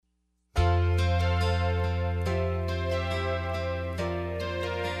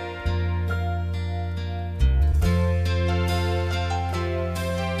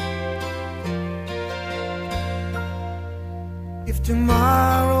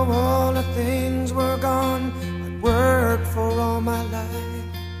tomorrow all the things were gone I'd worked for all my life,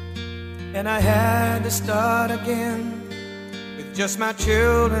 and I had to start again with just my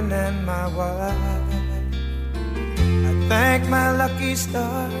children and my wife. I thank my lucky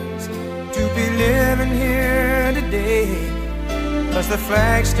stars to be living here today, 'cause the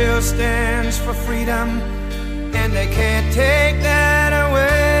flag still stands for freedom, and they can't take that away.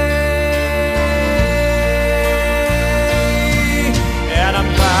 And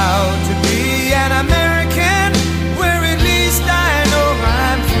I'm proud to be an American, where at least I know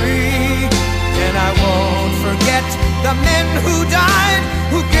I'm free. And I won't forget the men who died,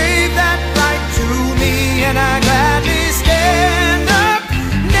 who gave that right to me. And I gladly stand up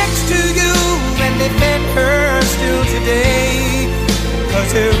next to you and defend her still today, 'cause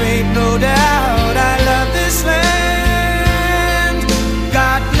there ain't no doubt I love this land.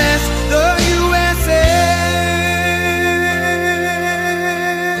 God bless the USA.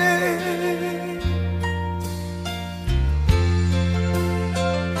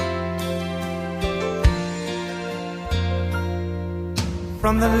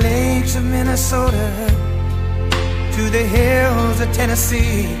 From the lakes of Minnesota to the hills of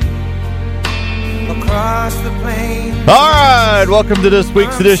Tennessee, across the plains. All right, welcome to this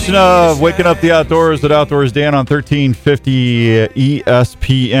week's edition of Waking Up the Outdoors with Outdoors Dan on 1350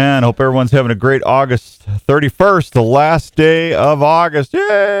 ESPN. Hope everyone's having a great August 31st, the last day of August.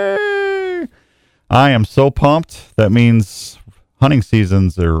 Yay! I am so pumped. That means hunting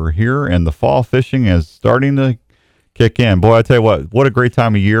seasons are here and the fall fishing is starting to kick in. Boy, I tell you what a great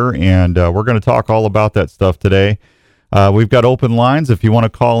time of year, and we're going to talk all about that stuff today. We've got open lines if you want to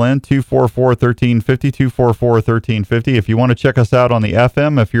call in, 244-1350, 244-1350. If you want to check us out on the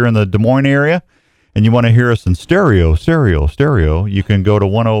FM, if you're in the Des Moines area and you want to hear us in stereo, you can go to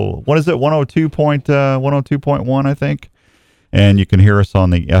 102.1, I think, and you can hear us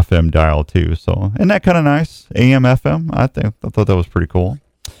on the FM dial too. So, isn't that kind of nice? AM, FM, I thought that was pretty cool.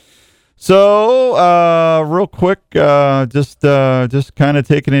 So, real quick, just kind of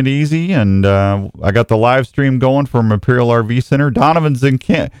taking it easy, and I got the live stream going from Imperial RV Center. Donovan's in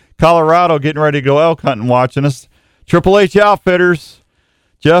Colorado getting ready to go elk hunting, watching us. Triple H Outfitters,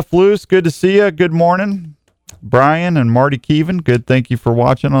 Jeff Luce, good to see you. Good morning. Brian and Marty Keevan, good. Thank you for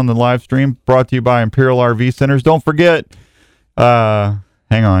watching on the live stream, brought to you by Imperial RV Centers. Don't forget,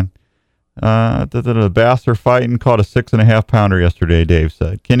 hang on. The bass are fighting. Caught a 6.5 pounder yesterday, Dave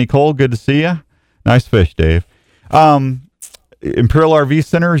said. Kenny Cole, good to see you. Nice fish, Dave. Imperial RV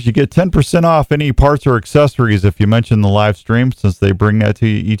Centers, you get 10% off any parts or accessories if you mention the live stream, since they bring that to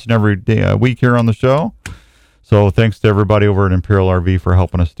you each and every day, week here on the show. So thanks to everybody over at Imperial RV for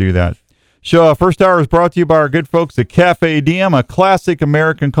helping us do that. Show first hour is brought to you by our good folks at Cafe Diem, a classic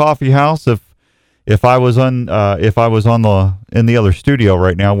American coffee house. If I was in the other studio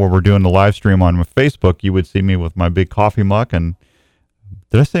right now where we're doing the live stream on Facebook, you would see me with my big coffee mug. And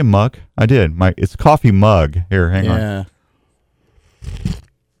did I say mug? I did. It's coffee mug. Here, hang on.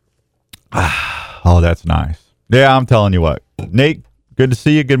 Oh, that's nice. Yeah, I'm telling you what. Nate, good to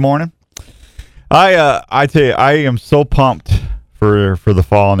see you. Good morning. I tell you, I am so pumped for the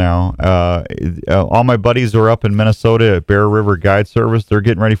fall now. All my buddies are up in Minnesota at Bear River Guide Service. They're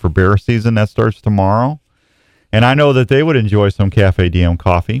getting ready for bear season. That starts tomorrow. And I know that they would enjoy some Cafe Diem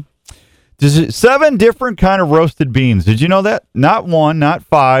coffee. 7 different kind of roasted beans. Did you know that? Not 1, not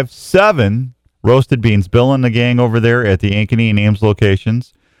 5, 7 roasted beans. Bill and the gang over there at the Ankeny and Ames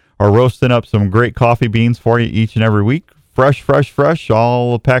locations are roasting up some great coffee beans for you each and every week. Fresh,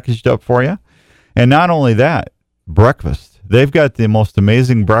 all packaged up for you. And not only that, breakfast. They've got the most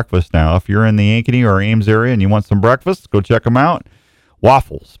amazing breakfast now. If you're in the Ankeny or Ames area and you want some breakfast, go check them out.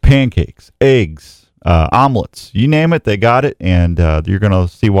 Waffles, pancakes, eggs, omelets, you name it, they got it. And you're going to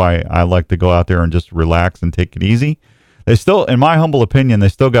see why I like to go out there and just relax and take it easy. They still, in my humble opinion, they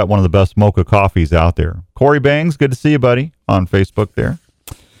still got one of the best mocha coffees out there. Corey Bangs, good to see you, buddy, on Facebook there.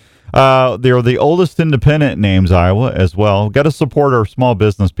 They're the oldest independent in Ames, Iowa, as well. Got to support our small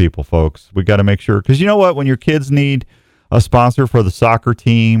business people, folks. We got to make sure, because you know what? When your kids need a sponsor for the soccer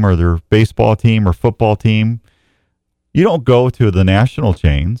team or their baseball team or football team, you don't go to the national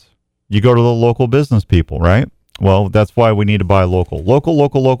chains. You go to the local business people, right? Well, that's why we need to buy local.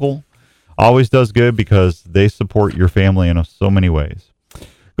 Local always does good because they support your family in so many ways.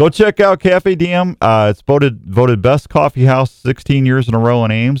 Go check out Cafe Diem. It's voted best coffee house 16 years in a row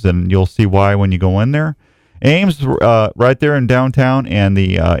in Ames, and you'll see why when you go in there. Ames, right there in downtown, and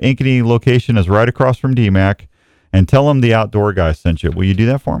the Ankeny location is right across from DMAC. And tell them the outdoor guy sent you. Will you do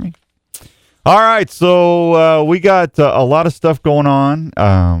that for me? All right, so we got a lot of stuff going on.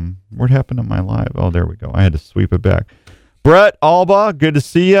 What happened to my live? Oh, there we go. I had to sweep it back. Brett Alba, good to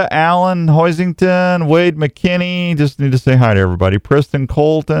see you. Alan Hoisington, Wade McKinney, just need to say hi to everybody. Preston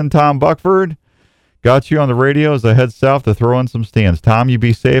Colton, Tom Buckford, got you on the radio as I head south to throw in some stands. Tom, you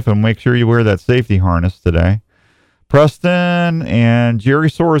be safe and make sure you wear that safety harness today. Preston and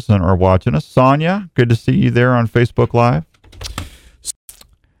Jerry Sorensen are watching us. Sonia, good to see you there on Facebook Live.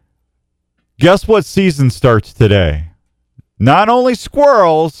 Guess what season starts today? Not only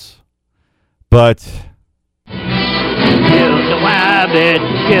squirrels, but... Kill the wabbit,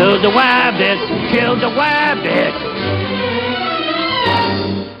 kill the wabbit, kill the wabbit.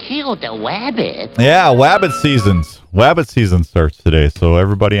 Kill the wabbit? Yeah, wabbit seasons. Wabbit season starts today, so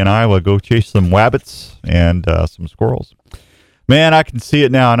everybody in Iowa go chase some wabbits and some squirrels. Man, I can see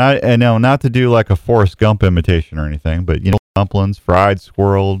it now, and I know not to do like a Forrest Gump imitation or anything, but you know, dumplings, fried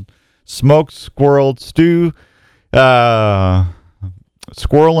squirrel, smoked squirrel stew, squirrel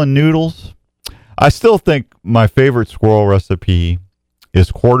and noodles. I still think my favorite squirrel recipe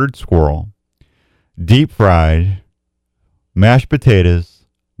is quartered squirrel, deep fried, mashed potatoes,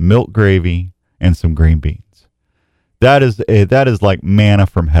 milk gravy, and some green beans. That is like manna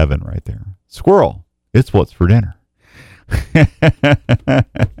from heaven right there. Squirrel, it's what's for dinner.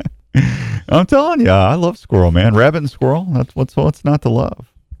 I'm telling you, I love squirrel, man. Rabbit and squirrel, that's what's not to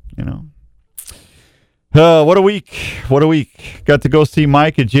love, you know. What a week. What a week. Got to go see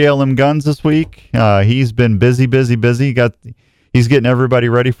Mike at JLM Guns this week. He's been busy. He's getting everybody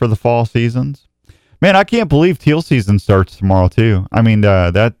ready for the fall seasons. Man, I can't believe teal season starts tomorrow, too. I mean,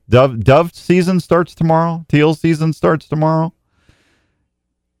 that dove season starts tomorrow. Teal season starts tomorrow.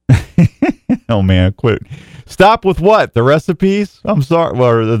 Oh, man, quit. Stop with what? The recipes? I'm sorry.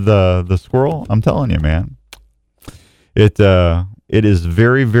 Well, the squirrel? I'm telling you, man. It is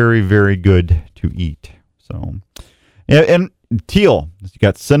very, very, very good to eat. So, and teal. You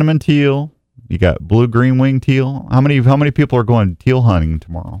got cinnamon teal. You got blue green wing teal. How many people are going teal hunting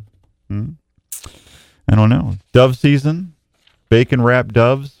tomorrow? I don't know. Dove season, bacon wrapped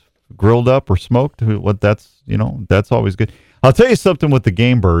doves, grilled up or smoked. That's always good. I'll tell you something with the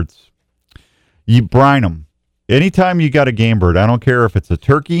game birds. You brine them. Anytime you got a game bird, I don't care if it's a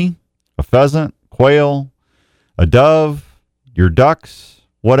turkey, a pheasant, quail, a dove, your ducks,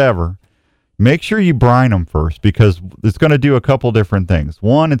 whatever. Make sure you brine them first because it's going to do a couple different things.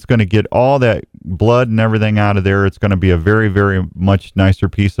 One, it's going to get all that blood and everything out of there. It's going to be a very, very much nicer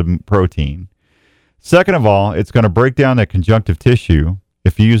piece of protein. Second of all, it's going to break down that conjunctive tissue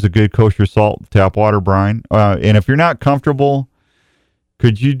if you use a good kosher salt tap water brine. And if you're not comfortable,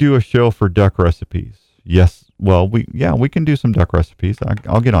 could you do a show for duck recipes? Yes. Well, we can do some duck recipes.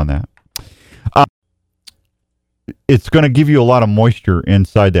 I'll get on that. It's going to give you a lot of moisture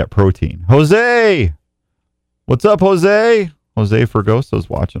inside that protein. Jose! What's up, Jose? Jose Fergoso's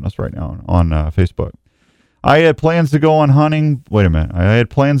watching us right now on Facebook. I had plans to go on hunting. Wait a minute. I had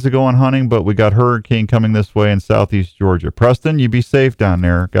plans to go on hunting, but we got hurricane coming this way in southeast Georgia. Preston, you be safe down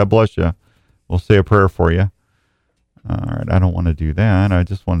there. God bless you. We'll say a prayer for you. All right. I don't want to do that. I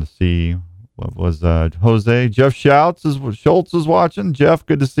just wanted to see what was Jose. Jeff Schultz is watching. Jeff,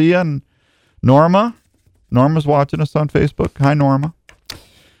 good to see you. And Norma's watching us on Facebook. Hi, Norma.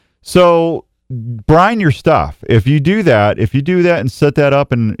 So brine your stuff. If you do that and set that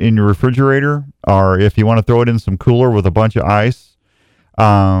up in your refrigerator, or if you want to throw it in some cooler with a bunch of ice,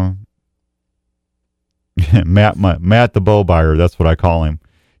 Matt the bow buyer, that's what I call him.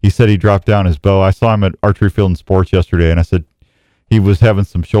 He said he dropped down his bow. I saw him at Archery Field and Sports yesterday, and I said he was having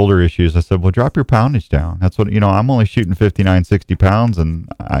some shoulder issues. I said, well, drop your poundage down. That's what, I'm only shooting 59, 60 pounds, and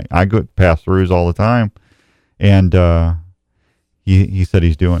I go pass-throughs all the time. And he said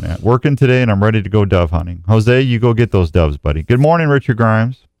he's doing that. Working today, and I'm ready to go dove hunting. Jose, you go get those doves, buddy. Good morning, Richard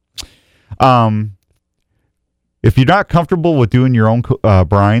Grimes. If you're not comfortable with doing your own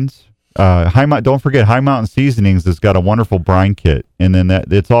brines, don't forget High Mountain Seasonings has got a wonderful brine kit, and then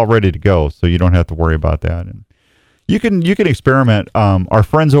it's all ready to go, so you don't have to worry about that. And you can experiment. Our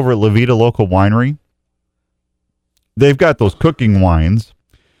friends over at Levita Local Winery, they've got those cooking wines.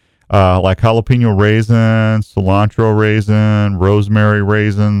 Like jalapeno raisin, cilantro raisin, rosemary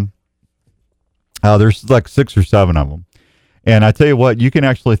raisin. There's like 6 or 7 of them. And I tell you what, you can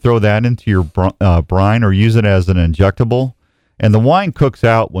actually throw that into your brine or use it as an injectable. And the wine cooks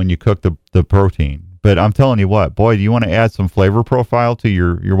out when you cook the protein. But I'm telling you what, boy, do you want to add some flavor profile to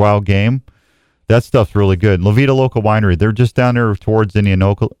your wild game? That stuff's really good. Levita Local Winery, they're just down there towards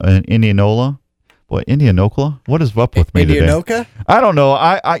Indianola. What, Indianola? What is up with me today? I don't know.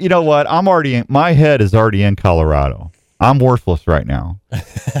 I you know what? My head is already in Colorado. I'm worthless right now.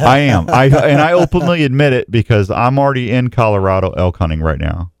 I am. I openly admit it because I'm already in Colorado elk hunting right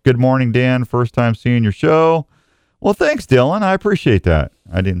now. Good morning, Dan. First time seeing your show. Well, thanks, Dylan. I appreciate that.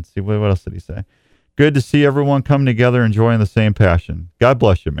 I didn't see what else did he say. Good to see everyone come together, enjoying the same passion. God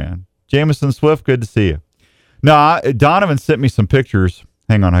bless you, man. Jameson Swift, good to see you. No, Donovan sent me some pictures.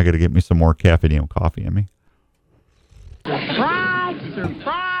 Hang on, I got to get me some more caffeine coffee in me. Surprise,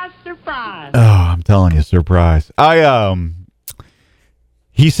 surprise, surprise. Oh, I'm telling you, surprise.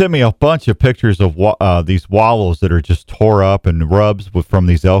 He sent me a bunch of pictures of these wallows that are just tore up and rubs from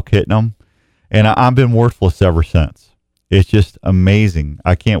these elk hitting them. And I've been worthless ever since. It's just amazing.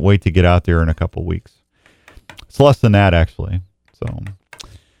 I can't wait to get out there in a couple of weeks. It's less than that, actually. So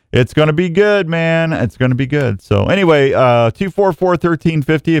it's going to be good, man. It's going to be good. So anyway,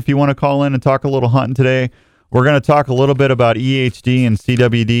 244-1350 if you want to call in and talk a little hunting today. We're going to talk a little bit about EHD and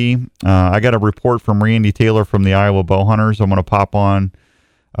CWD. I got a report from Randy Taylor from the Iowa Bow Hunters. I'm going to pop on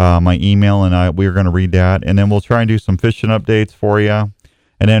my email, and we're going to read that. And then we'll try and do some fishing updates for you.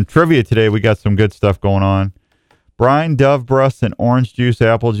 And then trivia today, we got some good stuff going on. Brine, dove breast, and orange juice,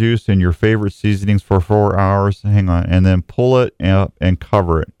 apple juice, and your favorite seasonings for 4 hours. Hang on. And then pull it up and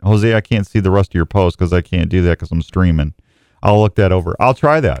cover it. Jose, I can't see the rest of your post because I can't do that because I'm streaming. I'll look that over. I'll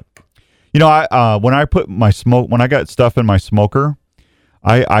try that. You know, when I put when I got stuff in my smoker,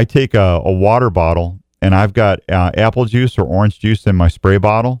 I take a water bottle, and I've got apple juice or orange juice in my spray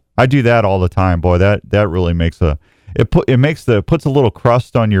bottle. I do that all the time. Boy, that really makes puts a little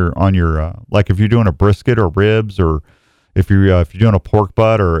crust on your like if you're doing a brisket or ribs, or if you're doing a pork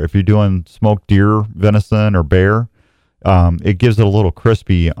butt, or if you're doing smoked deer, venison, or bear, it gives it a little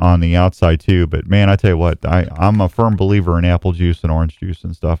crispy on the outside too. But man, I tell you what, I'm a firm believer in apple juice and orange juice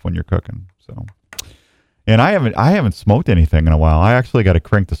and stuff when you're cooking. So, and I haven't smoked anything in a while. I actually got to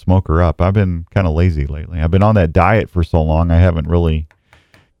crank the smoker up. I've been kind of lazy lately. I've been on that diet for so long. I haven't really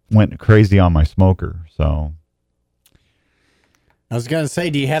went crazy on my smoker. So. I was gonna say,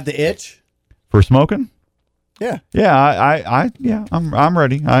 do you have the itch for smoking? Yeah. Yeah, I'm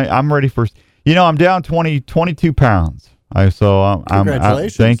ready. I'm ready for. You know, I'm down 22 pounds.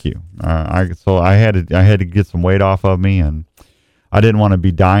 Congratulations. Thank you. I had to get some weight off of me, and I didn't want to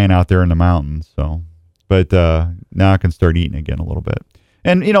be dying out there in the mountains. So, but now I can start eating again a little bit.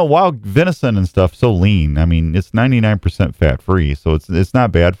 And you know, wild venison and stuff so lean. I mean, it's 99% fat free, so it's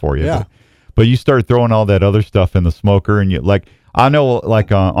not bad for you. Yeah. But you start throwing all that other stuff in the smoker, and you like. I know,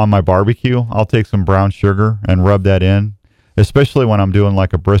 like on my barbecue, I'll take some brown sugar and rub that in, especially when I'm doing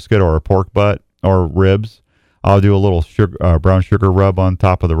like a brisket or a pork butt or ribs. I'll do a little brown sugar rub on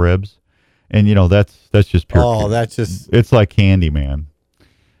top of the ribs, and you know that's just pure. Oh, that's just it's like candy, man.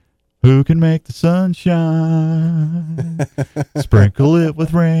 Who can make the sun shine? Sprinkle it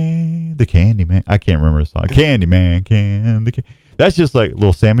with rain. The Candy Man. I can't remember the song. Candy Man can. That's just like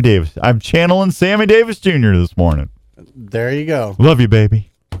little Sammy Davis. I'm channeling Sammy Davis Jr. this morning. There you go. Love you, baby.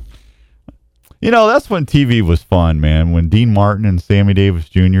 You know, that's when TV was fun, man. When Dean Martin and Sammy Davis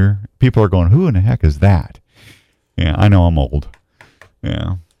Jr., people are going, who in the heck is that? Yeah, I know I'm old.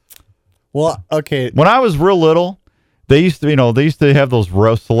 Yeah. Well, okay. When I was real little, they used to have those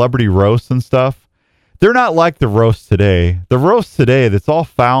celebrity roasts and stuff. They're not like the roasts today. The roasts today, that's all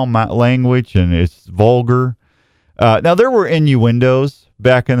foul language and it's vulgar. Now, there were innuendos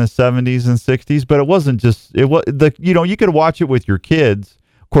back in the 70s and 60s, but it wasn't just you could watch it with your kids.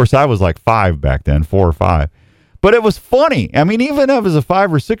 Of course, I was like 5 back then, 4 or 5, but it was funny. I mean, even as a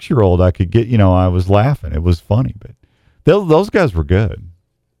 5 or 6 year old, I could get, I was laughing. It was funny, but those guys were good.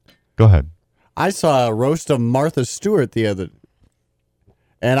 Go ahead. I saw a roast of Martha Stewart the other,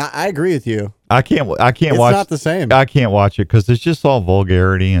 and I agree with you. I can't watch. It's not the same. I can't watch it because it's just all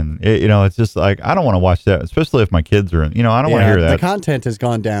vulgarity, and it's just like I don't want to watch that, especially if my kids are in. I don't want to hear that. The content has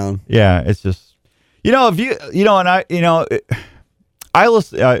gone down. Yeah, it's just I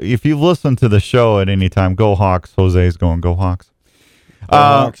listen. If you listen to the show at any time, go Hawks. Jose's going, go Hawks. Go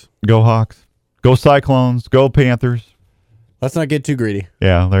Hawks. Go Hawks. Go Cyclones. Go Panthers. Let's not get too greedy.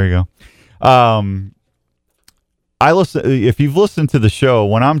 Yeah, there you go. I listen. If you've listened to the show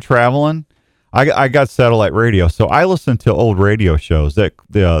when I'm traveling, I got satellite radio, so I listen to old radio shows. They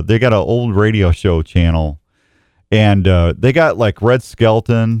got an old radio show channel, and they got like Red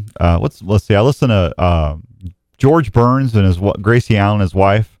Skelton. Let's see. I listen to George Burns and Gracie Allen, his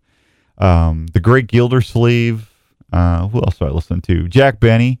wife. The Great Gildersleeve. Who else do I listen to? Jack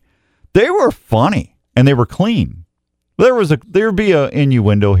Benny. They were funny and they were clean. There'd be a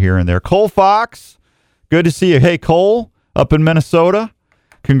innuendo here and there. Cole Fox. Good to see you. Hey, Cole, up in Minnesota.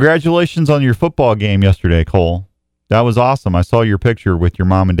 Congratulations on your football game yesterday, Cole. That was awesome. I saw your picture with your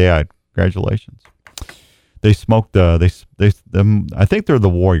mom and dad. Congratulations. They smoked. I think they're the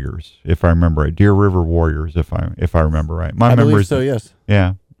Warriors, if I remember right. Deer River Warriors, if I remember right. My I memory believe so. Yes.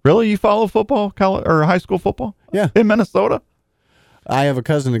 Yeah. Really? You follow football, college, or high school football? Yeah. In Minnesota? I have a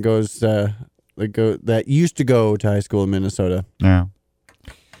cousin that goes that used to go to high school in Minnesota. Yeah.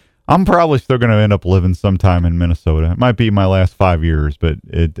 I'm probably still going to end up living sometime in Minnesota. It might be my last 5 years, but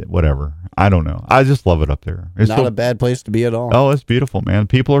whatever. I don't know. I just love it up there. It's Not a bad place to be at all. Oh, it's beautiful, man.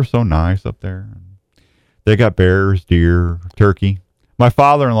 People are so nice up there. They got bears, deer, turkey. My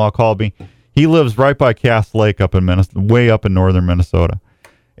father-in-law called me. He lives right by Cass Lake up in Minnesota, way up in northern Minnesota.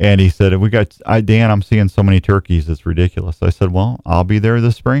 And he said, Dan, I'm seeing so many turkeys. It's ridiculous. I said, well, I'll be there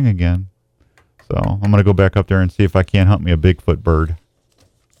this spring again. So I'm going to go back up there and see if I can't hunt me a Bigfoot bird.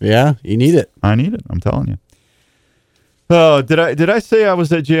 Yeah, you need it. I need it. I'm telling you. Oh, did I say I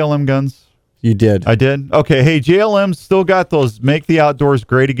was at JLM Guns? You did. I did? Okay. Hey, JLM's still got those Make the Outdoors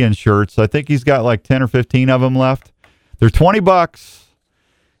Great Again shirts. I think he's got like 10 or 15 of them left. They're $20.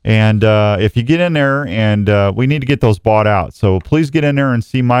 And if you get in there, and we need to get those bought out. So please get in there and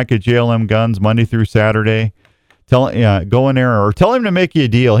see Mike at JLM Guns Monday through Saturday. Go in there or tell him to make you a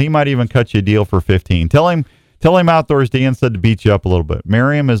deal. He might even cut you a deal for 15. Tell him Outdoors Dan said to beat you up a little bit.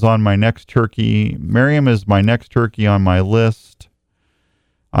 Miriam is my next turkey on my list.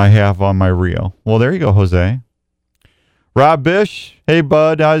 I have on my reel. Well, there you go, Jose. Rob Bish. Hey,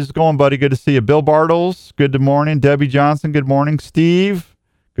 bud. How's it going, buddy? Good to see you. Bill Bartles. Good morning. Debbie Johnson. Good morning. Steve.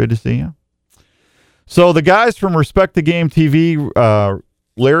 Good to see you. So the guys from Respect the Game TV,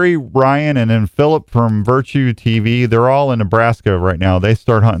 Larry, Ryan, and then Philip from Virtue TV, they're all in Nebraska right now. They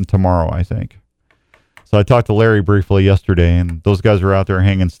start hunting tomorrow, I think. So I talked to Larry briefly yesterday, and those guys are out there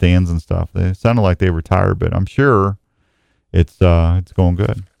hanging stands and stuff. They sounded like they retired, but I'm sure it's going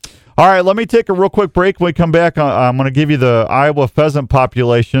good. All right, let me take a real quick break. When we come back, I'm going to give you the Iowa pheasant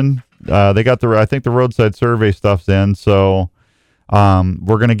population. They got I think the roadside survey stuff's in, so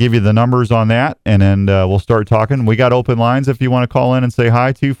we're going to give you the numbers on that, and then we'll start talking. We got open lines if you want to call in and say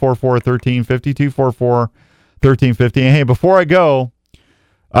hi, 244-1350, 244-1350. And hey, before I go,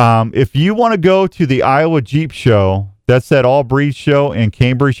 if you want to go to the Iowa Jeep Show, that's that All Breed Show in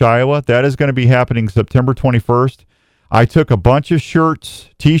Cambridge, Iowa. That is going to be happening September 21st. I took a bunch of shirts,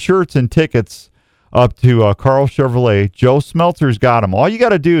 T-shirts, and tickets up to Carl Chevrolet. Joe Smeltzer's got them. All you got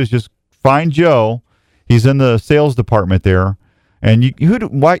to do is just find Joe. He's in the sales department there. And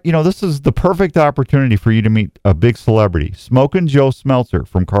this is the perfect opportunity for you to meet a big celebrity, Smokin' Joe Smeltzer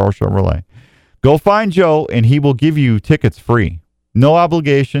from Carl Chevrolet. Go find Joe, and he will give you tickets free. No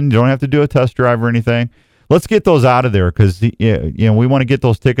obligation. You don't have to do a test drive or anything. Let's get those out of there because we want to get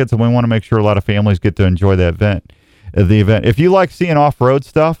those tickets, and we want to make sure a lot of families get to enjoy that event. If you like seeing off-road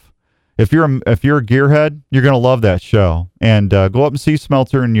stuff, if you're a gearhead, you're going to love that show. And go up and see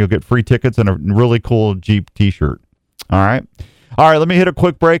Smeltzer, and you'll get free tickets and a really cool Jeep T-shirt. All right, let me hit a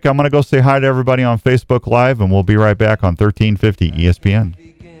quick break. I'm going to go say hi to everybody on Facebook Live, and we'll be right back on 1350 ESPN.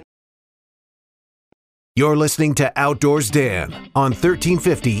 You're listening to Outdoors Dan on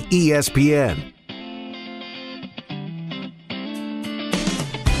 1350 ESPN.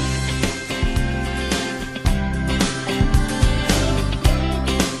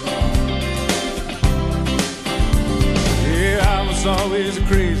 Always a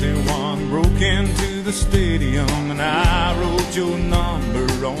crazy one, broke into the stadium and I wrote your number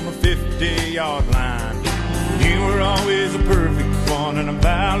on the 50-yard line. You were always a perfect one and a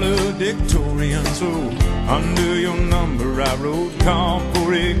valedictorian, so under your number I wrote call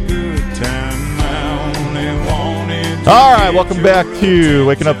for a good time. I only wanted to all right, welcome back to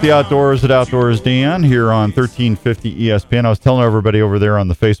Waking Up the Outdoors at Outdoors Dan here on 1350 ESPN. I was telling everybody over there on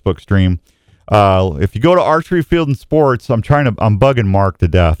the Facebook stream, if you go to Archery Field and Sports, I'm bugging Mark to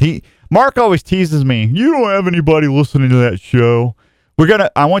death. Mark always teases me. You don't have anybody listening to that show.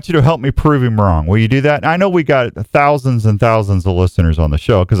 I want you to help me prove him wrong. Will you do that? I know we got thousands and thousands of listeners on the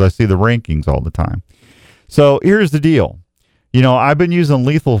show because I see the rankings all the time. So here's the deal. I've been using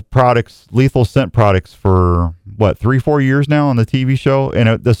lethal scent products for 3-4 years now on the TV show,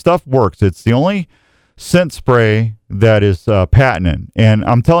 and the stuff works. It's the only scent spray that is patented, and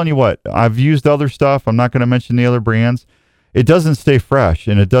I'm telling you what, I've used other stuff. I'm not going to mention the other brands. It doesn't stay fresh,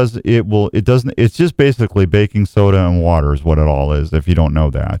 and it's just basically baking soda and water is what it all is, if you don't know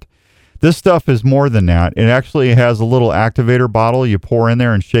that. This stuff is more than that. It actually has a little activator bottle you pour in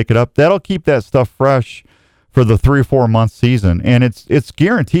there and shake it up. That'll keep that stuff fresh for the 3 or 4 month season, and it's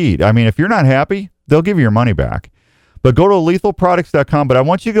guaranteed. I mean, if you're not happy, they'll give you your money back. But go to lethalproducts.com. But I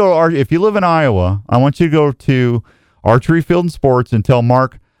want you to go, if you live in Iowa, I want you to go to Archery Field and Sports and tell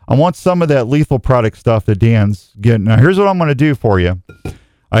Mark, I want some of that lethal product stuff that Dan's getting. Now, here's what I'm going to do for you.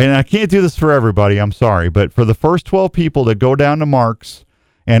 I can't do this for everybody. I'm sorry. But for the first 12 people that go down to Mark's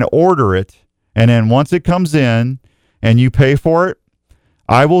and order it, and then once it comes in and you pay for it,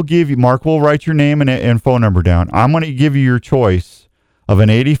 I will give you, Mark will write your name and phone number down. I'm going to give you your choice of an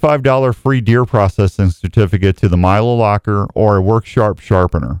 $85 free deer processing certificate to the Milo Locker or a Work Sharp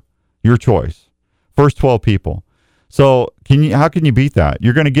sharpener. Your choice. First 12 people. So how can you beat that?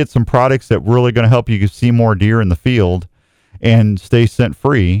 You're going to get some products that really going to help you see more deer in the field and stay scent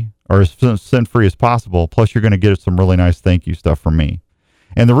free, or as scent free as possible. Plus, you're going to get some really nice thank you stuff from me.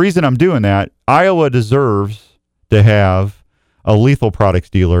 And the reason I'm doing that, Iowa deserves to have a lethal products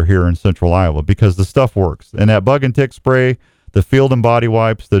dealer here in central Iowa because the stuff works. And that bug and tick spray, the field and body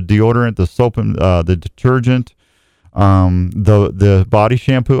wipes, the deodorant, the soap and the detergent, the body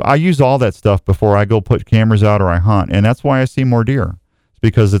shampoo. I use all that stuff before I go put cameras out or I hunt. And that's why I see more deer. It's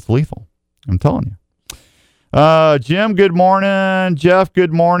because it's lethal. I'm telling you. Jim, good morning. Jeff,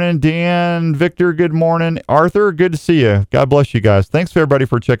 good morning. Dan, Victor, good morning. Arthur, good to see you. God bless you guys. Thanks for everybody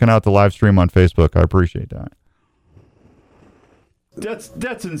for checking out the live stream on Facebook. I appreciate that.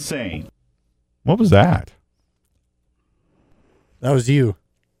 That's insane. What was that? That was you.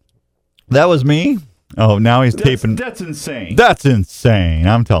 That was me? Oh, now he's taping. That's insane. That's insane.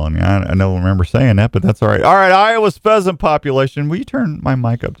 I'm telling you. I don't remember saying that, but that's all right. All right, Iowa's pheasant population. Will you turn my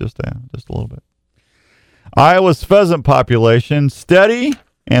mic up just a little bit? Iowa's pheasant population steady,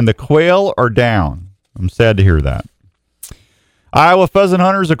 and the quail are down. I'm sad to hear that. Iowa pheasant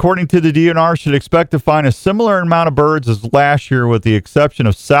hunters, according to the DNR, should expect to find a similar amount of birds as last year, with the exception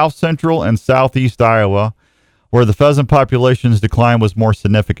of south central and southeast Iowa, where the pheasant population's decline was more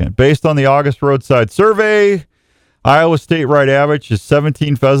significant. Based on the August roadside survey, Iowa state right average is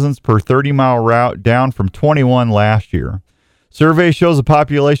 17 pheasants per 30-mile route, down from 21 last year. Survey shows a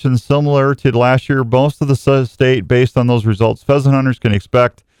population similar to last year. Most of the state, based on those results, pheasant hunters can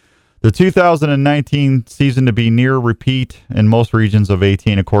expect the 2019 season to be near repeat in most regions of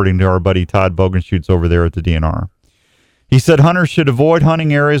 18, according to our buddy Todd Bogenschutz over there at the DNR. He said hunters should avoid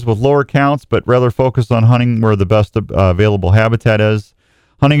hunting areas with lower counts, but rather focus on hunting where the best available habitat is.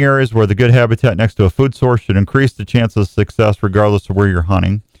 Hunting areas where the good habitat next to a food source should increase the chance of success regardless of where you're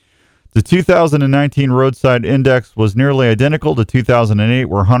hunting. The 2019 roadside index was nearly identical to 2008,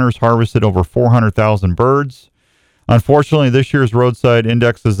 where hunters harvested over 400,000 birds. Unfortunately, this year's roadside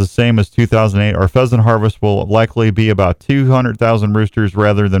index is the same as 2008. Our pheasant harvest will likely be about 200,000 roosters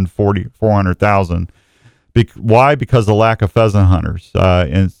rather than 400,000. Why? Because of the lack of pheasant hunters.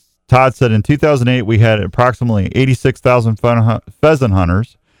 And Todd said in 2008, we had approximately 86,000 pheasant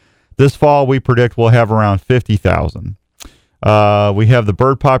hunters. This fall, we predict we'll have around 50,000. We have the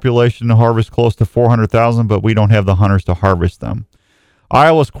bird population to harvest close to 400,000, but we don't have the hunters to harvest them.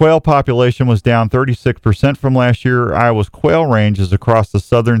 Iowa's quail population was down 36% from last year. Iowa's quail range is across the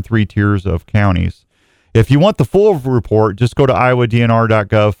southern three tiers of counties. If you want the full report, just go to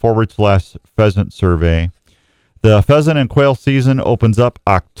iowadnr.gov/pheasant survey. The pheasant and quail season opens up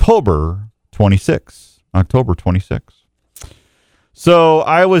October 26. So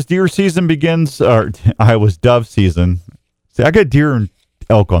Iowa's deer season begins, or Iowa's dove season. See, I got deer and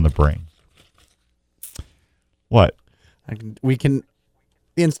elk on the brain. What? We can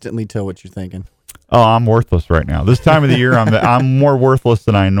instantly tell what you're thinking. Oh, I'm worthless right now. This time of the year, I'm more worthless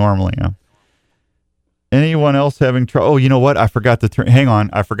than I normally am. Anyone else having trouble? Oh, you know what? I forgot to turn. Hang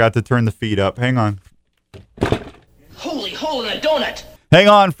on. I forgot to turn the feed up. Hang on. Holy hole in a donut. Hang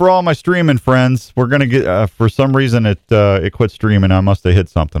on for all my streaming friends. We're gonna get. For some reason, it quit streaming. I must have hit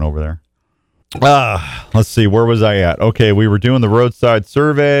something over there. Let's see. Where was I at? Okay, we were doing the roadside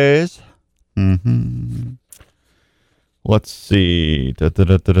surveys. Let's see. Is it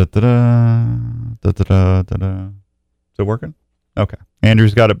working? Okay.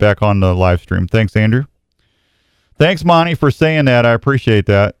 Andrew's got it back on the live stream. Thanks, Andrew. Thanks, Monty, for saying that. I appreciate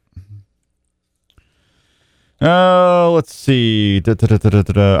that. Let's see.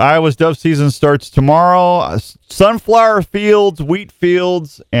 Iowa's dove season starts tomorrow. Sunflower fields, wheat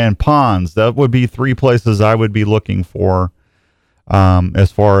fields, and ponds. That would be three places I would be looking for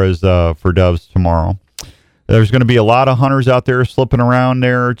as far as for doves tomorrow. There's going to be a lot of hunters out there slipping around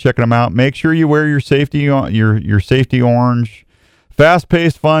there, checking them out. Make sure you wear your safety your safety orange.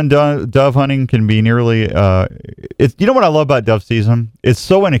 Fast-paced, fun dove hunting can be nearly. It's, you know what I love about dove season? It's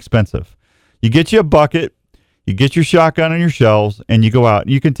so inexpensive. You get you a bucket, you get your shotgun and your shells, and you go out.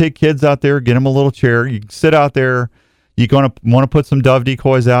 You can take kids out there, get them a little chair. You can sit out there. You're going to want to put some dove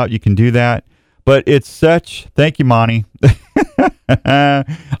decoys out. You can do that. But it's such. Thank you, Monty.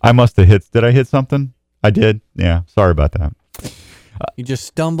 I must have hit. Did I hit something? I did. Yeah. Sorry about that. You just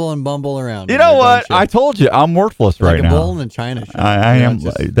stumble and bumble around. You know what? I told you I'm worthless right now. Like a bull in a china shop. I am.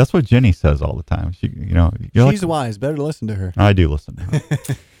 That's what Jenny says all the time. She, she's wise. Better to listen to her. I do listen to her.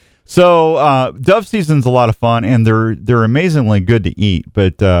 So dove season's a lot of fun, and they're amazingly good to eat.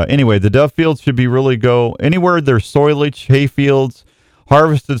 But anyway, the dove fields should be really go anywhere there's soilage, hay fields,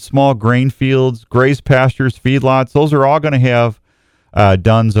 harvested small grain fields, grazed pastures, feedlots. Those are all going to have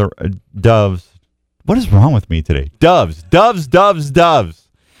doves. What is wrong with me today? Doves.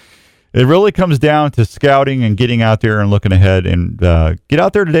 It really comes down to scouting and getting out there and looking ahead. And get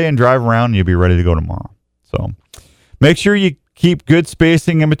out there today and drive around, and you'll be ready to go tomorrow. So make sure you keep good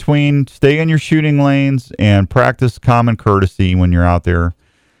spacing in between, stay in your shooting lanes, and practice common courtesy when you're out there.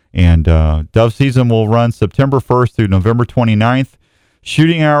 And dove season will run September 1st through November 29th.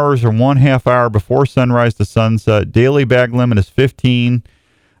 Shooting hours are 1/2 hour before sunrise to sunset. Daily bag limit is 15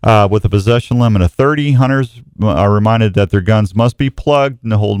 with a possession limit of 30. Hunters are reminded that their guns must be plugged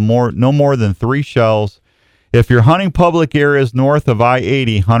and hold no more than 3 shells. If you're hunting public areas north of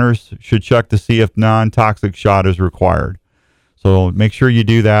I-80, hunters should check to see if non-toxic shot is required. So make sure you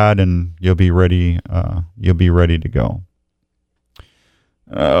do that, and you'll be ready. You'll be ready to go.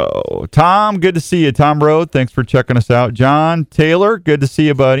 Oh, Tom, good to see you. Tom Road, thanks for checking us out. John Taylor, good to see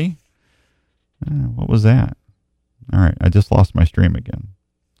you, buddy. What was that? All right, I just lost my stream again.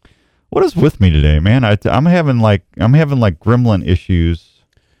 What is with me today, man? I'm having like gremlin issues.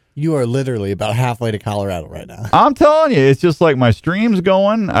 You are literally about halfway to Colorado right now. I'm telling you, it's just like my stream's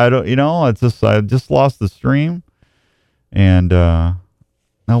going. I just lost the stream. And now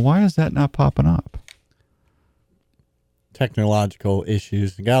why is that not popping up? Technological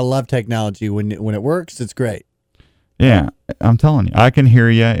issues. You gotta love technology. When it works, it's great. Yeah, I'm telling you, I can hear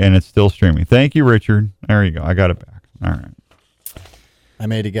you, and it's still streaming. Thank you, Richard. There you go. I got it back. All right. I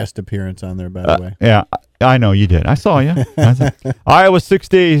made a guest appearance on there, by the way. Yeah, I know you did. I saw you. Iowa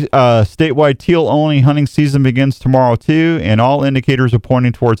 6-day statewide teal-only hunting season begins tomorrow, too, and all indicators are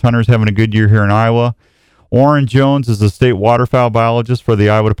pointing towards hunters having a good year here in Iowa. Warren Jones is the state waterfowl biologist for the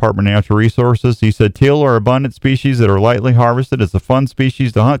Iowa Department of Natural Resources. He said teal are abundant species that are lightly harvested. It's a fun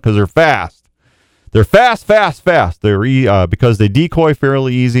species to hunt because they're fast. They're fast. They're because they decoy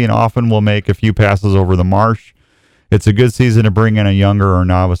fairly easy and often will make a few passes over the marsh. It's a good season to bring in a younger or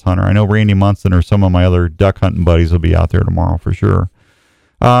novice hunter. I know Randy Munson or some of my other duck hunting buddies will be out there tomorrow for sure.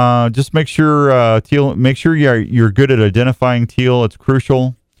 Just make sure teal. Make sure you're good at identifying teal. It's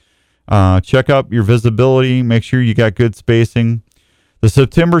crucial. Check up your visibility. Make sure you got good spacing. The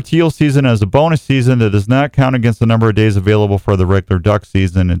September teal season is a bonus season that does not count against the number of days available for the regular duck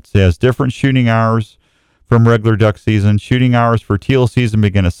season. It has different shooting hours from regular duck season. Shooting hours for teal season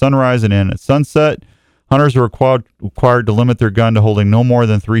begin at sunrise and end at sunset. Hunters are required to limit their gun to holding no more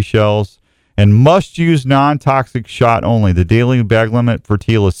than 3 shells and must use non-toxic shot only. The daily bag limit for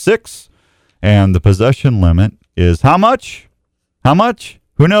teal is 6, and the possession limit is how much? How much?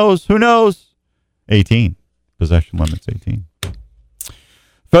 Who knows? 18. Possession limit's 18.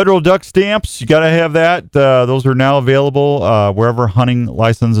 Federal duck stamps, you got to have that. Those are now available wherever hunting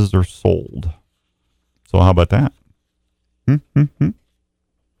licenses are sold. So how about that? You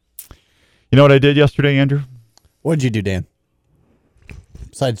know what I did yesterday, Andrew? What did you do, Dan?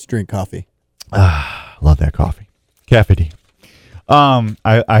 Besides drink coffee. Love that coffee. Cafe tea.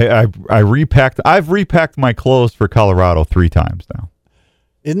 I repacked. I've repacked my clothes for Colorado 3 times now.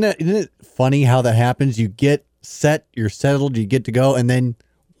 Isn't it funny how that happens? You get set, you're settled, you get to go, and then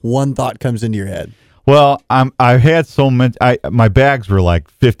one thought comes into your head. Well, I had so much. My bags were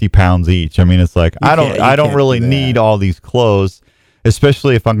like 50 pounds each. I mean, it's like I don't really need all these clothes,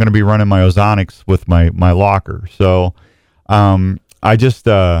 especially if I'm going to be running my ozonics with my locker. So, I just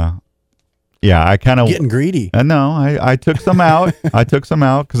I kind of getting greedy. No, I took some out. I took some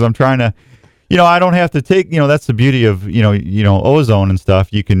out because I'm trying to. I don't have to take, that's the beauty of, ozone and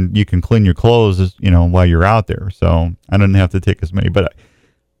stuff. You can clean your clothes, while you're out there. So I didn't have to take as many, but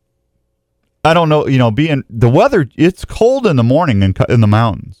I don't know, being the weather, it's cold in the morning in the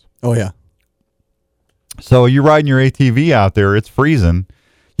mountains. Oh yeah. So you're riding your ATV out there, it's freezing.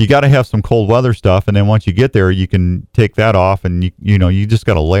 You got to have some cold weather stuff. And then once you get there, you can take that off and you just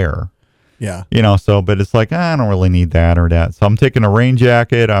got to layer. Yeah. But it's like, I don't really need that or that. So I'm taking a rain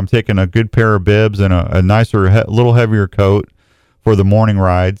jacket. I'm taking a good pair of bibs and a nicer, little heavier coat for the morning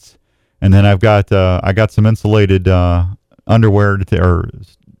rides. And then I got some insulated underwear or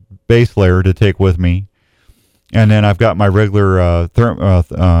base layer to take with me. And then I've got my regular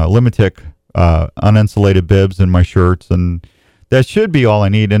Limitic uninsulated bibs and my shirts. And that should be all I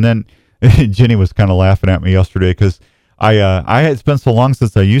need. And then Jenny was kind of laughing at me yesterday because I had been so long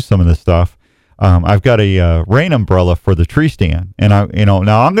since I used some of this stuff. I've got a rain umbrella for the tree stand, and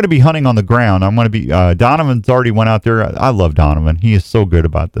now I'm going to be hunting on the ground. I'm going to be Donovan's already went out there. I love Donovan. He is so good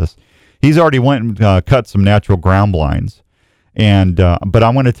about this. He's already went and cut some natural ground blinds, And but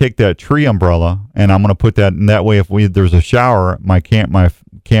I'm going to take that tree umbrella and I'm going to put that in that way. If there's a shower, my camera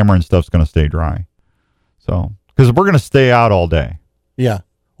and stuff's going to stay dry. So because we're going to stay out all day. Yeah.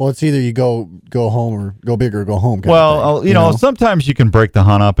 Well, it's either you go home or go big or go home. Well, you know, sometimes you can break the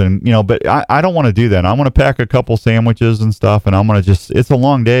hunt up and, you know, but I don't want to do that. I want to pack a couple sandwiches and stuff and I'm going to it's a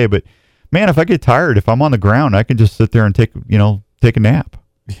long day. But man, if I get tired, if I'm on the ground, I can just sit there and take a nap.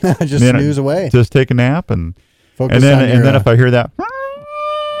 Just snooze away. Just take a nap and focus and then if I hear that,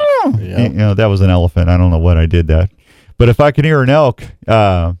 you know, that was an elephant. I don't know what I did that. But if I can hear an elk,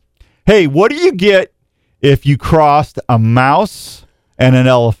 hey, what do you get if you crossed a mouse and an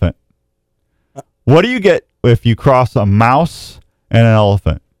elephant? What do you get if you cross a mouse and an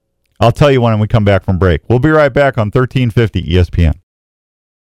elephant? I'll tell you when we come back from break. We'll be right back on 1350 ESPN.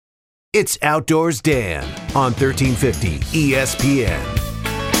 It's Outdoors Dan on 1350 ESPN.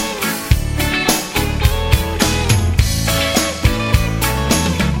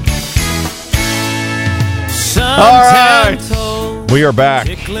 All right, we are back.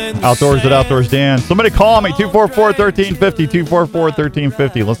 Outdoors at Outdoors Dan. Somebody call me, 244-1350,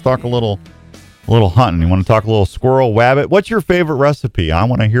 244-1350. Let's talk a little hunting. You want to talk a little squirrel, wabbit? What's your favorite recipe? I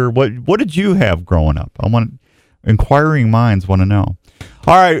want to hear what did you have growing up? Inquiring minds want to know.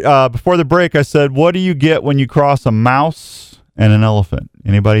 All right, before the break, I said, what do you get when you cross a mouse and an elephant?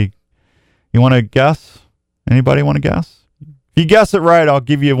 Anybody? You want to guess? Anybody want to guess? If you guess it right, I'll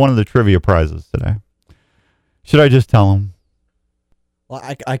give you one of the trivia prizes today. Should I just tell them? Well,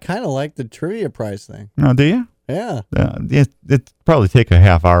 I kind of like the trivia prize thing. No, do you? Yeah. It'd probably take a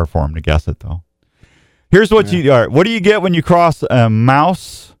half hour for them to guess it, though. Here's what all right, what do you get when you cross a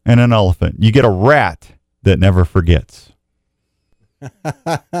mouse and an elephant? You get a rat that never forgets.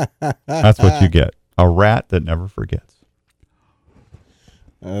 That's what you get. A rat that never forgets.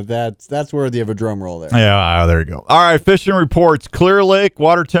 That's worthy of a drum roll there. Yeah, there you go. All right, fishing reports. Clear Lake,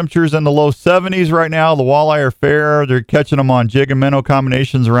 water temperatures in the low 70s right now. The walleye are fair. They're catching them on jig and minnow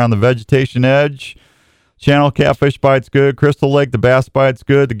combinations around the vegetation edge. Channel catfish bite's good. Crystal Lake, the bass bite's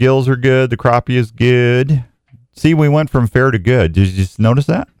good. The gills are good. The crappie is good. See, we went from fair to good. Did you just notice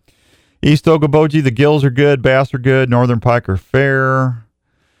that? East Okoboji, the gills are good. Bass are good. Northern pike are fair.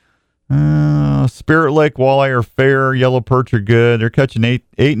 Spirit Lake walleye are fair. Yellow perch are good. They're catching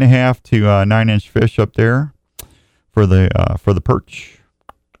 8.5 to 9-inch fish up there for the perch.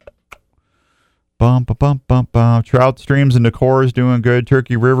 Trout streams and Decorah is doing good.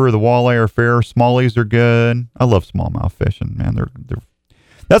 Turkey River, the walleye are fair. Smallies are good. I love smallmouth fishing, man.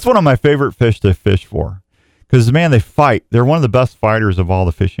 That's one of my favorite fish to fish for, because man, they fight. They're one of the best fighters of all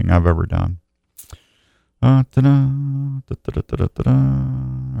the fishing I've ever done. Already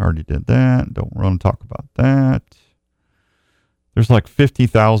did that. Don't want to talk about that. There's like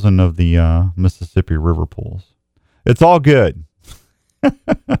 50,000 of the Mississippi River pools. It's all good.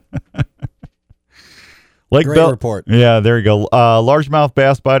 Great report. Yeah, there you go. Largemouth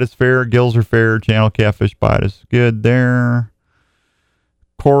bass bite is fair. Gills are fair. Channel catfish bite is good there.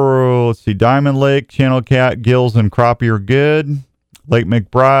 Coral, let's see. Diamond Lake, channel cat, gills, and crappie are good. Lake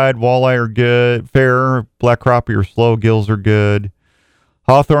McBride, walleye are good. Fair. Black crappie are slow. Gills are good.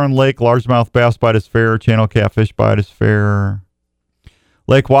 Hawthorne Lake, largemouth bass bite is fair. Channel catfish bite is fair.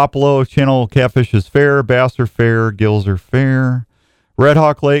 Lake Wapello, channel catfish is fair. Bass are fair. Gills are fair. Red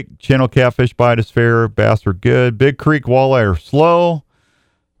Hawk Lake, channel catfish bite is fair. Bass are good. Big Creek walleye are slow.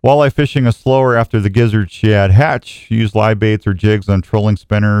 Walleye fishing is slower after the gizzard shad hatch. Use live baits or jigs on trolling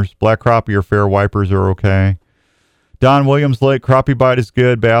spinners. Black crappie are fair. Wipers are okay. Don Williams Lake, crappie bite is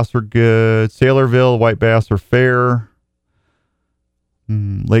good. Bass are good. Sailorville, white bass are fair.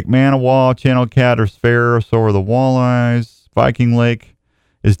 Lake Manawa, channel cat is fair. So are the walleyes. Viking Lake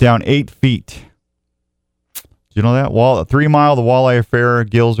is down 8 feet. Did you know that? 3 mile, the walleye are fair.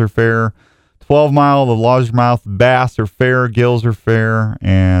 Gills are fair. 12 mile, the largemouth bass are fair. Gills are fair.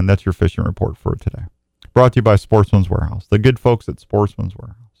 And that's your fishing report for today. Brought to you by Sportsman's Warehouse. The good folks at Sportsman's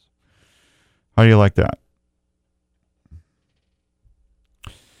Warehouse. How do you like that?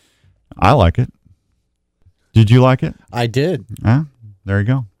 I like it. Did you like it? I did. There you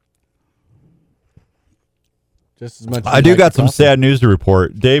go. Just as much. I do got some sad news to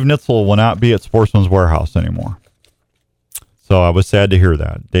report. Dave Nitzel will not be at Sportsman's Warehouse anymore. So I was sad to hear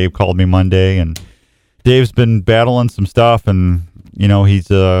that. Dave called me Monday, and Dave's been battling some stuff, and he's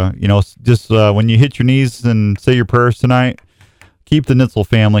just when you hit your knees and say your prayers tonight, keep the Nitzel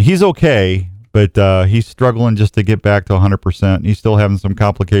family. He's okay, but he's struggling just to get back to 100%. He's still having some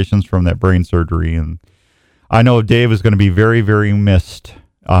complications from that brain surgery, and I know Dave is going to be very, very missed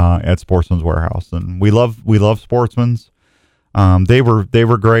at Sportsman's Warehouse, and we love Sportsman's. They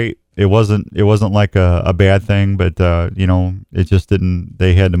were great. It wasn't like a bad thing, but it just didn't.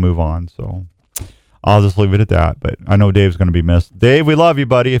 They had to move on. So I'll just leave it at that. But I know Dave's going to be missed. Dave, we love you,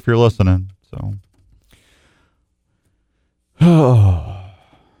 buddy. If you're listening, so.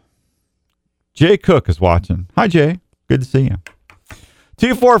 Jay Cook is watching. Hi, Jay. Good to see you.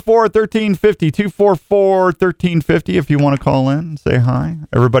 244-1350. 244-1350 if you want to call in and say hi.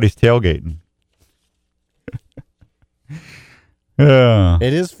 Everybody's tailgating. Yeah.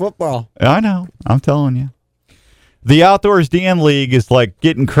 It is football. I know. I'm telling you. The Outdoors Dan League is like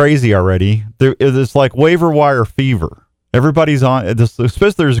getting crazy already. It's like waiver wire fever. Everybody's on,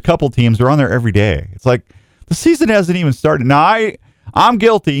 especially there's a couple teams that are on there every day. It's like the season hasn't even started. Now, I'm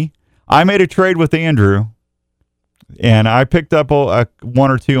guilty. I made a trade with Andrew, and I picked up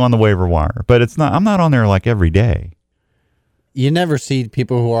one or two on the waiver wire. But I'm not on there like every day. You never see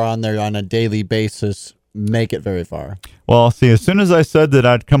people who are on there on a daily basis make it very far. Well, see, as soon as I said that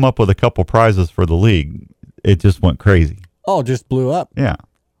I'd come up with a couple prizes for the league, it just went crazy. Oh, just blew up. Yeah.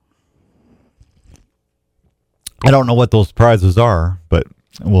 I don't know what those prizes are, but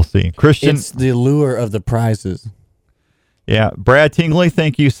we'll see. Christian. It's the allure of the prizes. Yeah. Brad Tingley,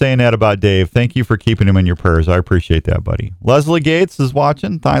 thank you saying that about Dave. Thank you for keeping him in your prayers. I appreciate that, buddy. Leslie Gates is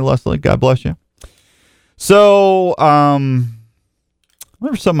watching. Hi, Leslie. God bless you. So,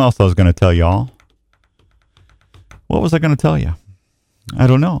 there was something else I was going to tell y'all. What was I going to tell you? I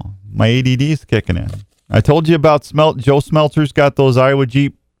don't know. My ADD is kicking in. I told you about Joe Smelter's got those Iowa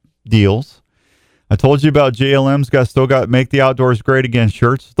Jeep deals. I told you about JLM's still got Make the Outdoors Great Again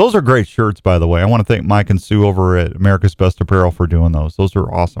shirts. Those are great shirts, by the way. I want to thank Mike and Sue over at America's Best Apparel for doing those. Those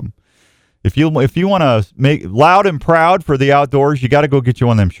are awesome. If you want to make loud and proud for the outdoors, you got to go get you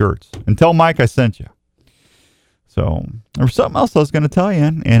one of them shirts. And tell Mike I sent you. So there was something else I was going to tell you,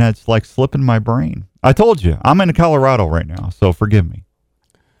 and it's like slipping my brain. I told you, I'm in Colorado right now, so forgive me.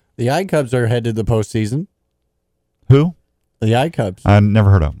 The iCubs are headed to the postseason. Who? The iCubs. I've never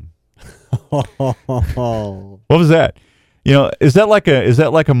heard of them. What was that? Is that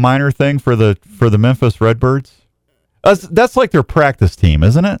like a minor thing for the Memphis Redbirds? That's like their practice team,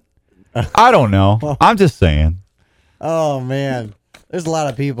 isn't it? I don't know. I'm just saying. Oh man, there's a lot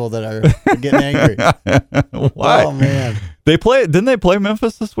of people that are getting angry. What? Oh man, didn't they play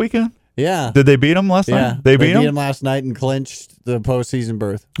Memphis this weekend? Yeah. Did they beat them last night? They beat them last night and clinched the postseason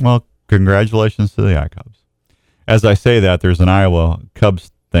berth. Well, congratulations to the iCubs. As I say that, there's an Iowa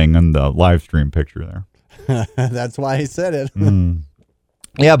Cubs thing in the live stream picture there. That's why he said it.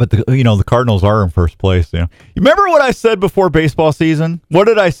 Yeah, but the Cardinals are in first place. You remember what I said before baseball season? What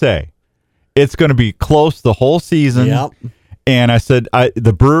did I say? It's going to be close the whole season. Yep. And I said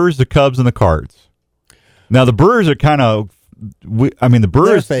the Brewers, the Cubs, and the Cards. Now the Brewers are kind of. The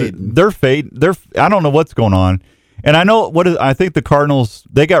Brewers, they're fading. I don't know what's going on. And I know I think the Cardinals,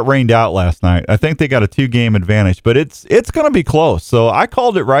 they got rained out last night. I think they got a 2-game advantage, but it's going to be close. So I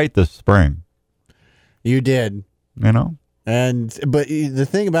called it right this spring. You did. But the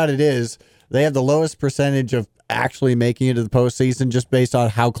thing about it is they have the lowest percentage of actually making it to the postseason just based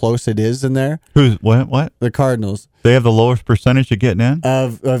on how close it is in there. What? The Cardinals. They have the lowest percentage of getting in?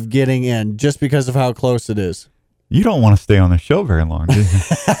 Of getting in just because of how close it is. You don't want to stay on the show very long, do you?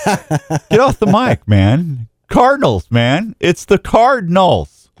 Get off the mic, man. Cardinals, man. It's the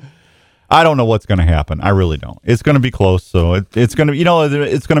Cardinals. I don't know what's going to happen. I really don't. It's going to be close, so it's going to,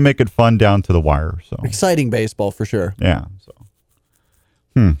 it's going to make it fun down to the wire. So exciting baseball for sure. Yeah.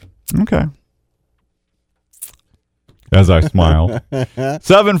 So, okay. As I smile.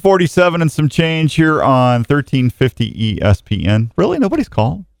 7:47 and some change here on 1350 ESPN. Really, nobody's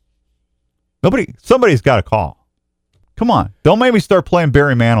called. Somebody's got to call. Come on, don't make me start playing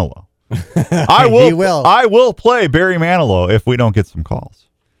Barry Manilow. I will play Barry Manilow if we don't get some calls.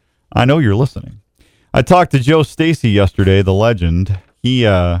 I know you're listening. I talked to Joe Stacy yesterday, the legend. He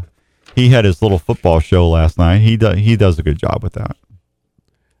had his little football show last night. He does a good job with that.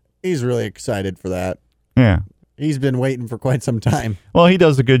 He's really excited for that. Yeah. He's been waiting for quite some time. Well, he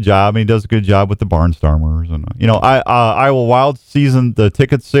does a good job. He does a good job with the Barnstormers, and Iowa Wild season. The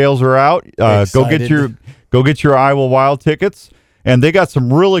ticket sales are out. Go get your Iowa Wild tickets, and they got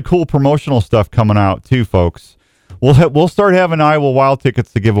some really cool promotional stuff coming out too, folks. We'll start having Iowa Wild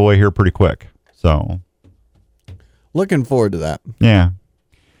tickets to give away here pretty quick. So, looking forward to that. Yeah.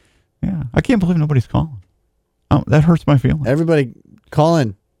 I can't believe nobody's calling. Oh, that hurts my feelings. Everybody, call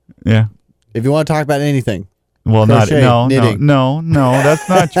in. Yeah. If you want to talk about anything. Well, knitting. No, that's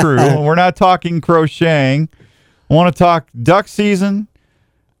not true. We're not talking crocheting. I want to talk duck season,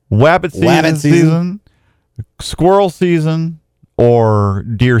 wabbit season, squirrel season, or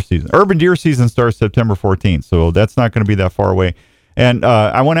deer season. Urban deer season starts September 14th, so that's not going to be that far away. And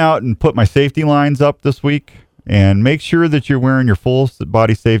I went out and put my safety lines up this week. And make sure that you're wearing your full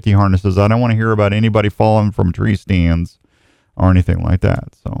body safety harnesses. I don't want to hear about anybody falling from tree stands or anything like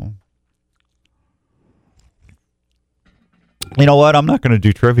that. So, you know what? I'm not going to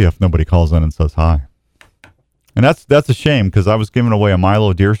do trivia if nobody calls in and says hi. And that's a shame because I was giving away a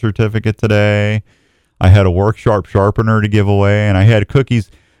Milo Deer certificate today. I had a Work Sharp sharpener to give away, and I had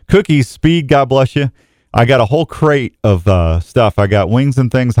cookies. Cookies, Speed, God bless you. I got a whole crate of stuff. I got Wings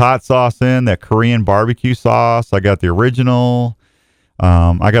and Things hot sauce in, that Korean barbecue sauce. I got the original.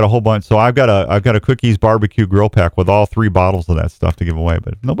 I got a whole bunch. So I've got a Cookies barbecue grill pack with all 3 bottles of that stuff to give away.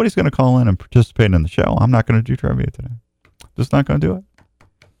 But if nobody's going to call in and participate in the show, I'm not going to do trivia today. Just not going to do it.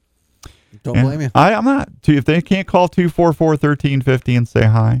 Don't blame you. I'm not. If they can't call 244-1350 and say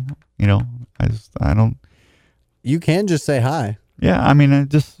hi, I don't. You can just say hi. Yeah, I mean,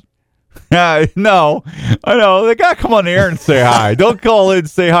 no, I know they got to come on the air and say hi. Don't call in and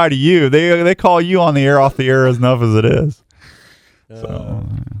say hi to you. They call you on the air, off the air enough as it is. So,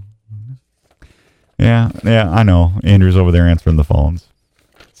 yeah, I know. Andrew's over there answering the phones.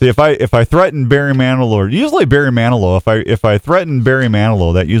 See, if I threaten Barry Manilow, usually Barry Manilow, if I threaten Barry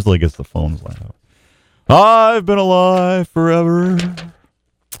Manilow, that usually gets the phones lit up. I've been alive forever.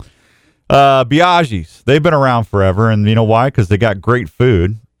 Biaggi's, they've been around forever, and you know why? Because they got great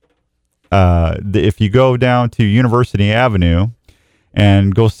food. If you go down to University Avenue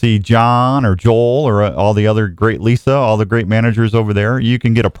and go see John or Joel or all the other great Lisa, all the great managers over there, you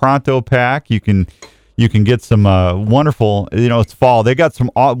can get a Pronto pack. You can get some wonderful. It's fall. They got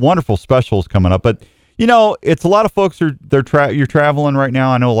some wonderful specials coming up. But it's a lot of folks you're traveling right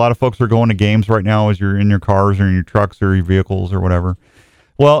now. I know a lot of folks are going to games right now as you're in your cars or in your trucks or your vehicles or whatever.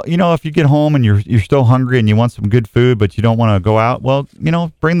 Well, if you get home and you're still hungry and you want some good food, but you don't want to go out, well,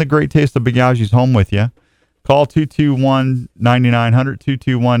 bring the great taste of Biaggi's home with you. Call 221-9900,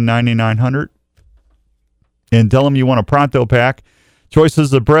 221-9900, and tell them you want a Pronto pack.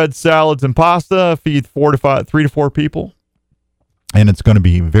 Choices of bread, salads, and pasta. Feed 3 to 4 people, and it's going to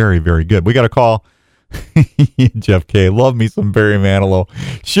be very, very good. We got a call. Jeff K. Love me some Barry Manilow.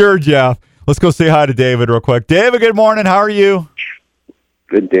 Sure, Jeff. Let's go say hi to David real quick. David, good morning. How are you?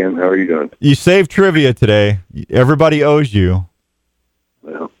 Good, Dan. How are you doing? You saved trivia today. Everybody owes you.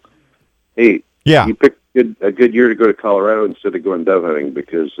 Well, hey, yeah, you picked a good year to go to Colorado instead of going dove hunting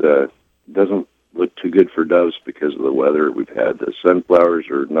because it doesn't look too good for doves because of the weather we've had. The sunflowers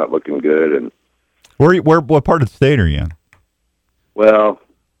are not looking good. And what part of the state are you in? Well,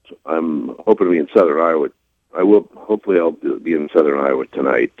 I'm hoping to be in southern Iowa. Hopefully I'll be in southern Iowa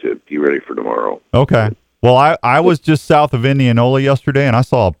tonight to be ready for tomorrow. Okay. Well, I was just south of Indianola yesterday, and I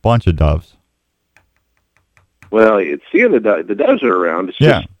saw a bunch of doves. Well, it's seeing the doves are around. It's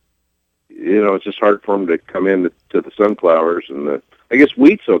just, it's just hard for them to come in to the sunflowers, and I guess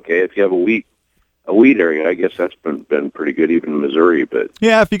wheat's okay if you have a wheat area. I guess that's been pretty good, even in Missouri. But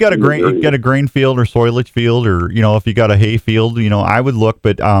yeah, if you got a grain field or soilage field, or if you got a hay field, I would look.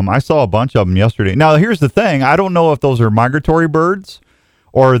 But I saw a bunch of them yesterday. Now, here's the thing: I don't know if those are migratory birds.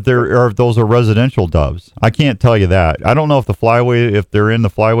 Or if those are residential doves. I can't tell you that. I don't know if they're in the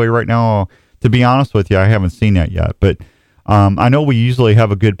flyway right now. To be honest with you, I haven't seen that yet. But I know we usually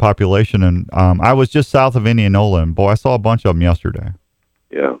have a good population, and I was just south of Indianola, and boy, I saw a bunch of them yesterday.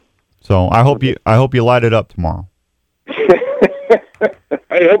 Yeah. So I hope you light it up tomorrow. I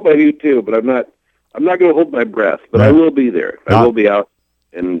hope I do too, but I'm not going to hold my breath. But I will be there. I will be out,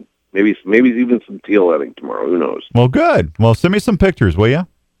 and maybe even some teal hunting tomorrow. Who knows? Well, good. Well, send me some pictures, will you?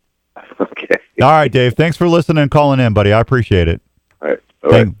 Okay. All right, Dave. Thanks for listening and calling in, buddy. I appreciate it. All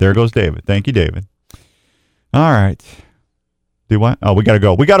right. There goes David. Thank you, David. All right. Do what? Oh, we got to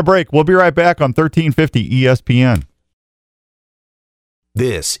go. We got a break. We'll be right back on 1350 ESPN.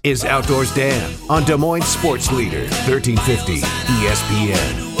 This is Outdoors Dan on Des Moines Sports Leader, 1350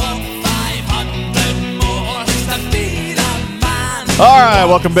 ESPN. All right,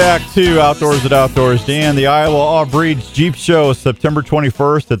 welcome back to Outdoors at Outdoors Dan. The Iowa All-Breeds Jeep Show, September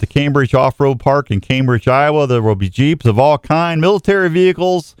 21st at the Cambridge Off-Road Park in Cambridge, Iowa. There will be Jeeps of all kinds, military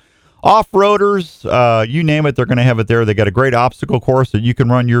vehicles, off-roaders, you name it, they're going to have it there. They got a great obstacle course that you can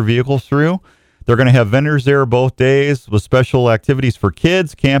run your vehicles through. They're going to have vendors there both days with special activities for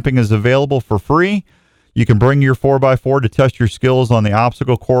kids. Camping is available for free. You can bring your 4x4 to test your skills on the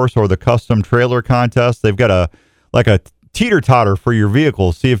obstacle course or the custom trailer contest. They've got a teeter-totter for your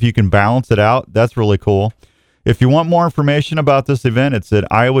vehicle. See if you can balance it out. That's really cool. If you want more information about this event, it's at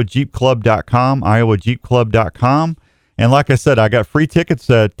iowajeepclub.com, iowajeepclub.com. And like I said, I got free tickets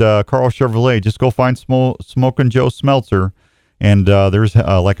at Carl Chevrolet. Just go find Smokin' Joe Smeltzer, and there's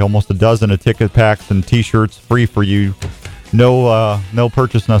like almost a dozen of ticket packs and T-shirts free for you No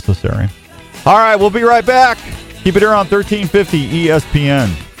purchase necessary. All right, we'll be right back. Keep it here on 1350 ESPN.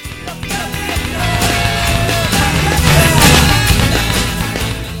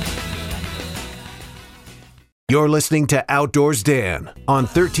 You're listening to Outdoors Dan on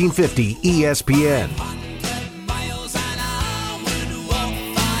 1350 ESPN.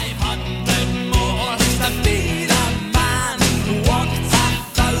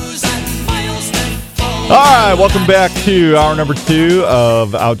 All right, welcome back to hour number 2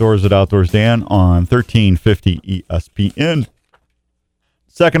 of Outdoors at Outdoors Dan on 1350 ESPN.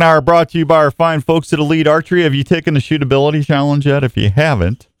 Second hour brought to you by our fine folks at Elite Archery. Have you taken the shootability challenge yet? If you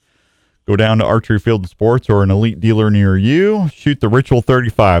haven't, go down to Archery Field and Sports or an Elite dealer near you. Shoot the Ritual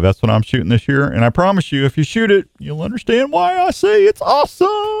 35. That's what I'm shooting this year. And I promise you, if you shoot it, you'll understand why I say it's awesome.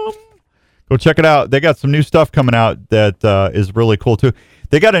 Go check it out. They got some new stuff coming out that is really cool, too.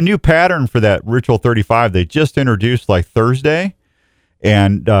 They got a new pattern for that Ritual 35 they just introduced like Thursday,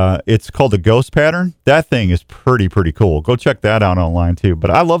 and it's called the Ghost pattern. That thing is pretty cool. Go check that out online, too.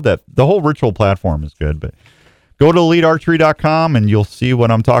 But I love that. The whole Ritual platform is good, but go to elitearchery.com and you'll see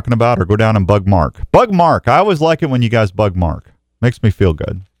what I'm talking about, or go down and bug Mark. Bug Mark. I always like it when you guys bug Mark. Makes me feel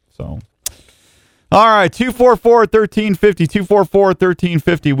good. So, all right, 244-1350,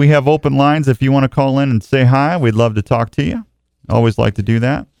 244-1350. We have open lines if you want to call in and say hi. We'd love to talk to you. Always like to do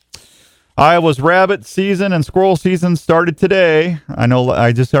that. Iowa's rabbit season and squirrel season started today. I know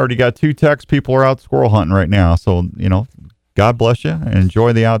I just already got 2 texts. People are out squirrel hunting right now. So, God bless you and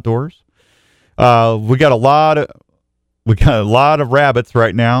enjoy the outdoors. We got a lot of rabbits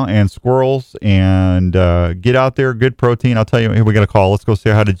right now and squirrels, and get out there. Good protein. I'll tell you, here we got a call. Let's go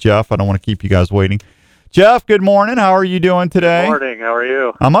say hi to Jeff. I don't want to keep you guys waiting. Jeff, good morning. How are you doing today? Good morning. How are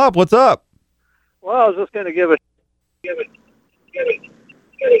you? I'm up. What's up? Well, I was just going to give it.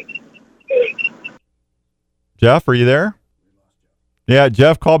 Jeff, are you there? Yeah,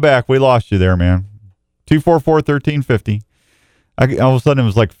 Jeff, call back. We lost you there, man. 244-1350. All of a sudden, it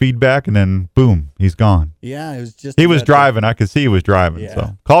was like feedback, and then boom, he's gone. Yeah, it was just. He was driving. I could see he was driving. Yeah.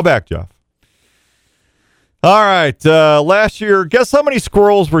 So call back, Jeff. All right. Last year, guess how many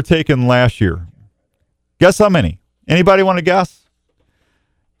squirrels were taken last year? Guess how many? Anybody want to guess?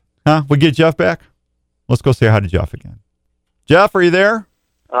 Huh? We get Jeff back? Let's go say hi to Jeff again. Jeff, are you there?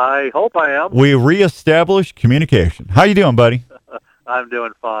 I hope I am. We reestablished communication. How you doing, buddy? I'm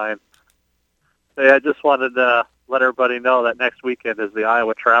doing fine. Hey, I just wanted to let everybody know that next weekend is the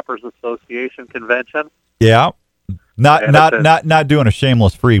Iowa Trappers Association convention. Yeah. Not doing a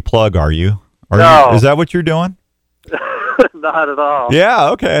shameless free plug, are you? No. Is that what you're doing? Not at all.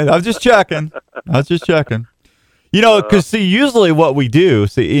 Yeah, okay. I was just checking. Because usually what we do,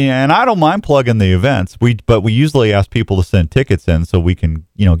 and I don't mind plugging the events, but we usually ask people to send tickets in so we can,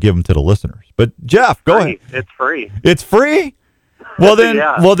 give them to the listeners. But Jeff, go ahead. It's free. It's free? Well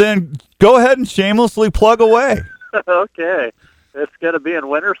then, go ahead and shamelessly plug away. Okay. It's going to be in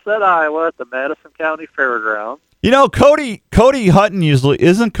Winterset, Iowa at the Madison County Fairgrounds. Cody Hutton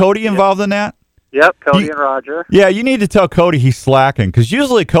isn't Cody involved in that? Yep, Cody and Roger. Yeah, you need to tell Cody he's slacking, because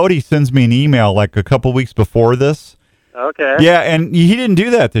usually Cody sends me an email like a couple weeks before this. Okay. Yeah, and he didn't do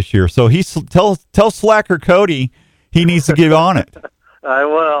that this year, so tell slacker Cody he needs to get on it. I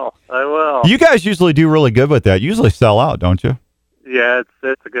will. You guys usually do really good with that. You usually sell out, don't you? Yeah,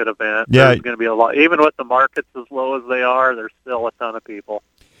 it's a good event. Yeah. There's going to be a lot. Even with the markets as low as they are, there's still a ton of people.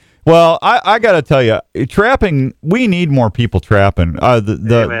 Well, I got to tell you, trapping, we need more people trapping.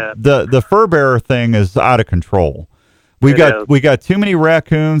 The fur bearer thing is out of control. We got too many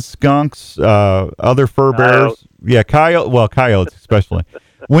raccoons, skunks, other fur bears. Yeah, coyotes especially.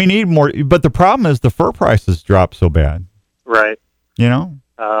 We need more, but the problem is the fur prices drop so bad. Right.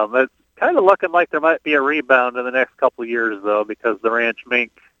 It's kind of looking like there might be a rebound in the next couple of years, though, because the ranch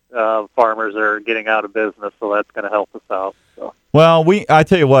mink farmers are getting out of business, so that's going to help us out. So. Well, I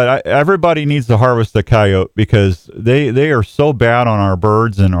tell you what, everybody needs to harvest the coyote, because they are so bad on our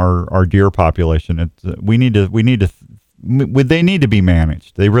birds and our deer population. They need to be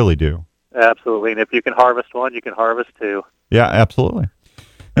managed. They really do. Absolutely, and if you can harvest one, you can harvest two. Yeah, absolutely.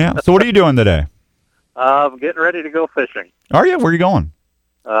 Yeah. So what are you doing today? I'm getting ready to go fishing. Are you? Where are you going?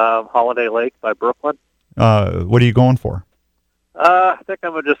 Holiday Lake by Brooklyn. What are you going for? I think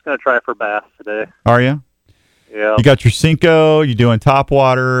I'm just going to try for bass today. Are you? Yeah. You got your Cinco? You doing top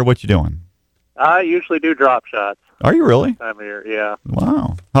water? What you doing? I usually do drop shots. Are you really? Time of year, yeah.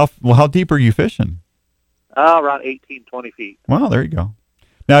 Wow. How deep are you fishing? Around 18, 20 feet. Wow, there you go.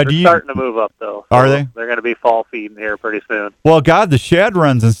 Now, They're starting to move up, though. So are they? They're going to be fall feeding here pretty soon. Well, God, the shad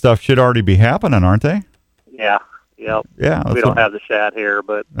runs and stuff should already be happening, aren't they? Yeah. Yep. Yeah. We don't have the shad here,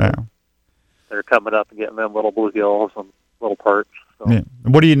 but they're coming up and getting them little bluegills. And little perch. So. Yeah.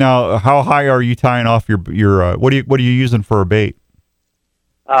 What do you now? How high are you tying off your what are you using for a bait?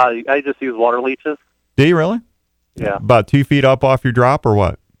 I just use water leeches. Do you really? Yeah. About 2 feet up off your drop or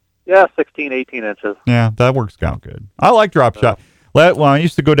what? Yeah, 16, 18 inches. Yeah, that works out good. I like drop shot. When I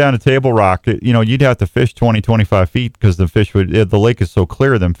used to go down to Table Rock, you'd have to fish 20, 25 feet because the lake is so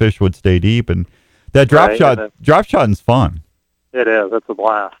clear, them fish would stay deep, and that drop shotting's fun. It is. It's a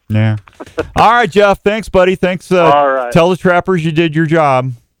blast. Yeah. All right, Jeff. Thanks, buddy. Thanks. All right. Tell the trappers you did your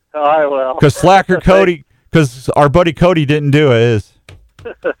job. I will. Because Slacker Cody, because our buddy Cody didn't do it.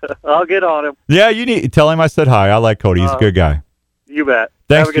 I'll get on him. Yeah, you need tell him I said hi. I like Cody. He's a good guy. You bet.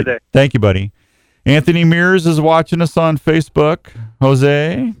 Thanks. Have a good day. Thank you, buddy. Anthony Mears is watching us on Facebook.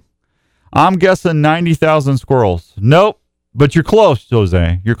 Jose, I'm guessing 90,000 squirrels. Nope, but you're close,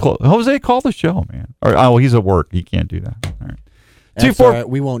 Jose. You're close. Jose, call the show, man. He's at work. He can't do that. All right. That's all right.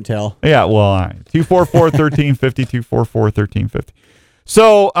 We won't tell. Yeah, well, all right. 244-1350, 244-1350.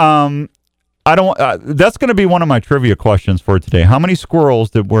 So, I don't. That's going to be one of my trivia questions for today. How many squirrels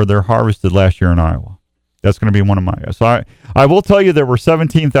were there harvested last year in Iowa? That's going to be one of my. So I will tell you there were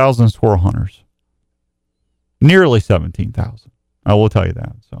 17,000 squirrel hunters. Nearly 17,000. I will tell you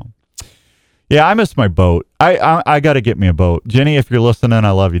that. So, yeah, I miss my boat. I got to get me a boat. Jenny, if you're listening,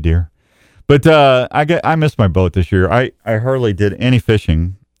 I love you, dear. But I miss my boat this year. I hardly did any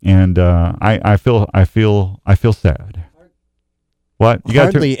fishing, and I feel sad. What you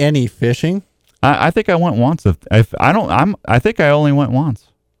got? Hardly any fishing. I think I went once. I think I only went once.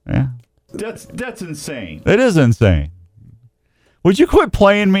 Yeah. That's insane. It is insane. Would you quit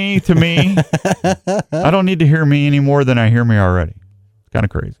playing me to me? I don't need to hear me any more than I hear me already. It's kind of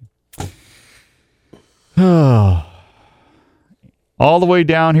crazy. All the way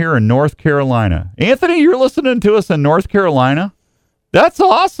down here in North Carolina. Anthony, you're listening to us in North Carolina? That's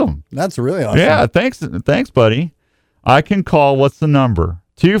awesome. That's really awesome. Yeah, thanks, buddy. I can call. What's the number?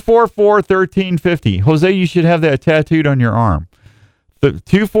 244-1350. Jose, you should have that tattooed on your arm.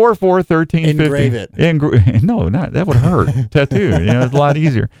 244-1350. Engrave it. No, that would hurt. Tattoo. It's a lot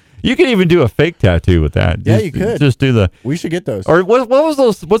easier. You can even do a fake tattoo with that. Yeah, you could. Just do the. We should get those. Or what was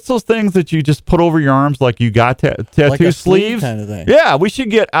those? What's those things that you just put over your arms like you got tattoo like a sleeves? kind of thing. Yeah, we should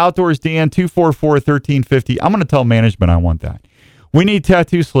get Outdoors Dan 244-1350. I'm going to tell management I want that. We need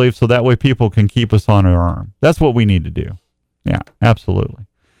tattoo sleeves so that way people can keep us on our arm. That's what we need to do. Yeah, absolutely.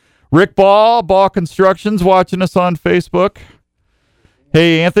 Rick Ball Constructions, watching us on Facebook.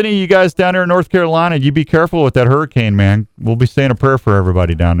 Hey, Anthony, you guys down there in North Carolina, you be careful with that hurricane, man. We'll be saying a prayer for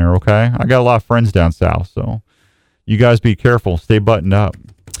everybody down there, okay? I got a lot of friends down south, so you guys be careful. Stay buttoned up.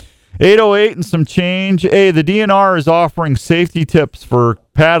 808 and some change. Hey, the DNR is offering safety tips for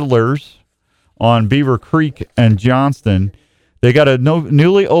paddlers on Beaver Creek and Johnston. They got a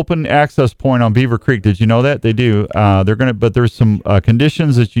newly opened access point on Beaver Creek. Did you know that? They do. But there's some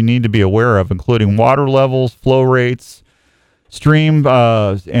conditions that you need to be aware of, including water levels, flow rates, stream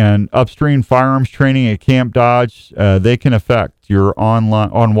and upstream firearms training at Camp Dodge. They can affect your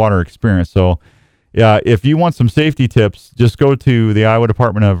on-water experience. So, if you want some safety tips, just go to the Iowa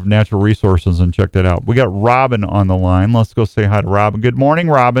Department of Natural Resources and check that out. We got Robin on the line. Let's go say hi to Robin. Good morning,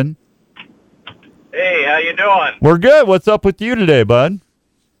 Robin. Hey, how you doing? We're good. What's up with you today, bud?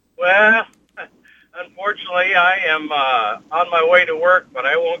 Well, unfortunately, I am on my way to work, but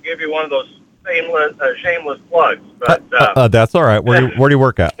I won't give you one of those shameless plugs. But that's all right. Where do you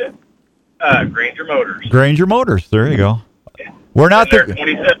work at? Granger Motors. Granger Motors. There you go. Yeah. We're not Been there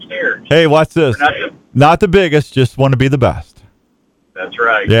 27 years. Hey, watch this. Not the biggest. Just want to be the best. That's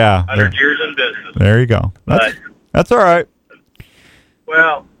right. Yeah. 100 years in business. There you go. That's all right.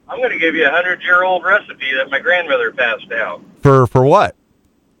 Well, I'm going to give you a 100-year-old recipe that my grandmother passed down. For what?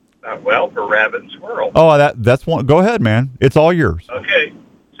 For rabbit and squirrel. Oh, that's one. Go ahead, man. It's all yours. Okay.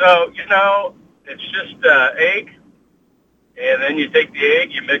 So, it's just egg, and then you take the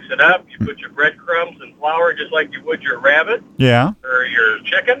egg, you mix it up, you put your breadcrumbs and flour just like you would your rabbit. Yeah. Or your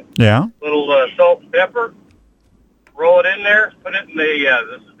chicken. Yeah. Little salt and pepper. Roll it in there. Put it in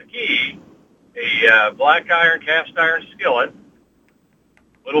this is the key, a black iron, cast iron skillet.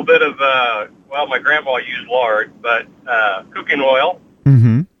 A little bit of, my grandma used lard, but cooking oil.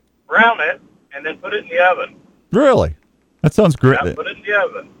 Mm-hmm. Brown it, and then put it in the oven. Really? That sounds great. Yeah, put it in the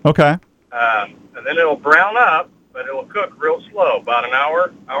oven. Okay. And then it'll brown up, but it'll cook real slow, about an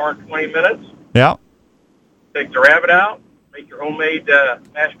hour and 20 minutes. Yeah. Take the rabbit out, make your homemade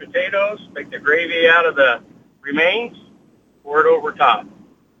mashed potatoes, take the gravy out of the remains, pour it over top.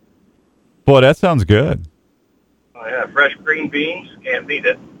 Boy, that sounds good. Oh, yeah, fresh green beans, can't beat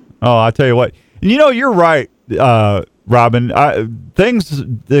it. Oh, I tell you what. You're right, Robin.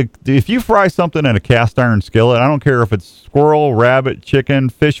 If you fry something in a cast iron skillet, I don't care if it's squirrel, rabbit, chicken,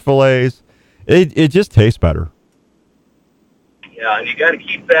 fish fillets, it just tastes better. Yeah, and you got to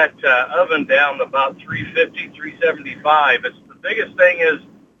keep that oven down to about 350, 375. It's the biggest thing is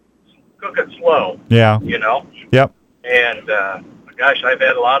cook it slow. Yeah. You know. Yep. And gosh, I've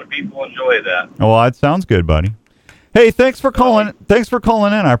had a lot of people enjoy that. Oh, well, that sounds good, buddy. Hey, thanks for calling. Thanks for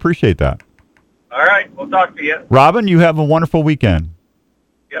calling in. I appreciate that. All right, we'll talk to you. Robin, you have a wonderful weekend.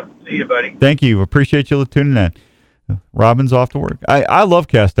 Yep, see you, buddy. Thank you. Appreciate you tuning in. Robin's off to work. I love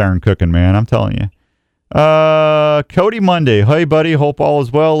cast iron cooking, man. I'm telling you. Cody Monday. Hey, buddy. Hope all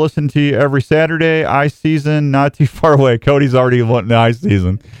is well. Listen to you every Saturday. Ice season, not too far away. Cody's already wanting the ice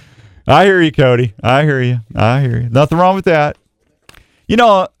season. I hear you, Cody. I hear you. Nothing wrong with that. You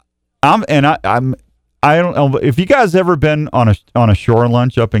know, I don't know if you guys ever been on a shore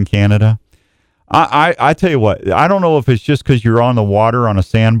lunch up in Canada. I tell you what, I don't know if it's just because you're on the water on a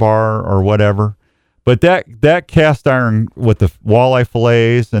sandbar or whatever, but that cast iron with the walleye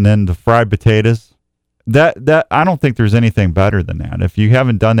fillets and then the fried potatoes, that I don't think there's anything better than that. If you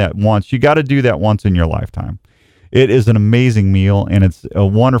haven't done that once, you got to do that once in your lifetime. It is an amazing meal and it's a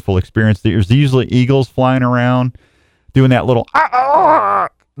wonderful experience. There's usually eagles flying around doing that little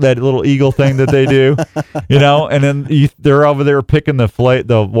that little eagle thing that they do, you know, and then they're over there picking the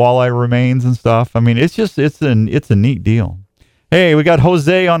walleye remains and stuff. I mean, it's a neat deal. Hey, we got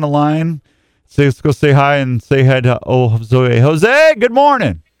Jose on the line. So let's go say hi and say hi to Jose. Jose, good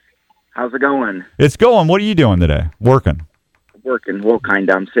morning. How's it going? It's going. What are you doing today? Working. Well, kind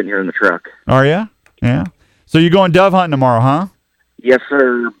of. I'm sitting here in the truck. Are you? Yeah. So you're going dove hunting tomorrow, huh? Yes,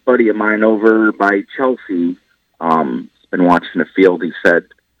 sir. A buddy of mine over by Chelsea, been watching the field. He said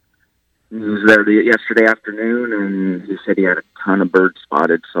he was there yesterday afternoon, and he said he had a ton of birds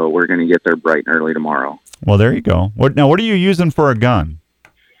spotted, so we're going to get there bright and early tomorrow. Well, there you go. What are you using for a gun?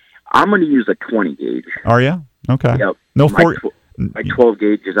 I'm going to use a 20 gauge. Are you? Okay. Yep. No, my 12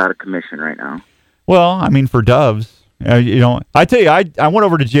 gauge is out of commission right now. Well, I mean, for doves, you know, I tell you, I went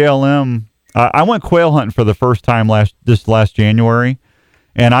over to JLM. I went quail hunting for the first time this last January,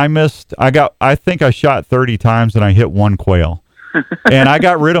 and I think I shot 30 times and I hit one quail. And I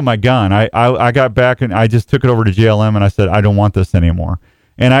got rid of my gun. I got back and I just took it over to JLM and I said, I don't want this anymore.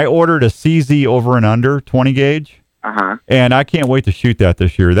 And I ordered a CZ over and under 20 gauge. Uh-huh. And I can't wait to shoot that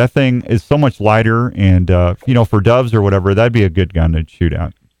this year. That thing is so much lighter and, you know, for doves or whatever, that'd be a good gun to shoot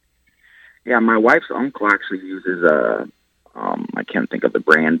at. Yeah, my wife's uncle actually uses I can't think of the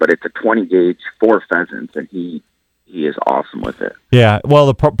brand, but it's a 20 gauge for pheasants, and he is awesome with it. Yeah, well,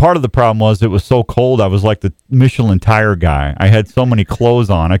 the part of the problem was it was so cold. I was like the Michelin tire guy. I had so many clothes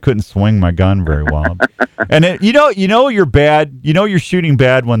on, I couldn't swing my gun very well. And you know you're bad. You know you're shooting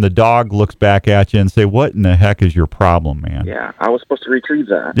bad when the dog looks back at you and say, "What in the heck is your problem, man?" Yeah, I was supposed to retrieve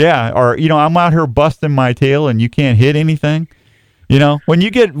that. Yeah, or you know, I'm out here busting my tail and you can't hit anything. You know, when you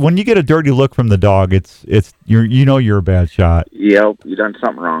get a dirty look from the dog, it's you're a bad shot. Yep, you done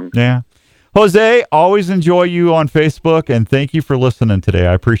something wrong. Yeah. Jose, always enjoy you on Facebook, and thank you for listening today.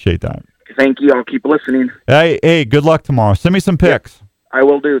 I appreciate that. Thank you. I'll keep listening. Hey, good luck tomorrow. Send me some pics. Yep, I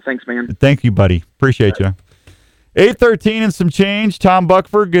will do. Thanks, man. Thank you, buddy. Appreciate you. 8:13 and some change. Tom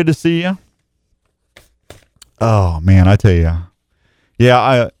Buckford, good to see you. Oh man, I tell you,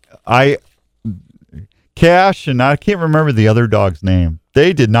 yeah, I Cash and I can't remember the other dog's name.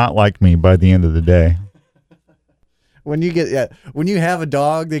 They did not like me by the end of the day. When you have a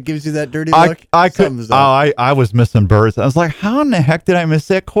dog that gives you that dirty look, I was missing birds. I was like, how in the heck did I miss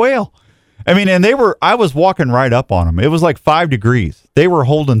that quail? I mean, and I was walking right up on them. It was like 5 degrees. They were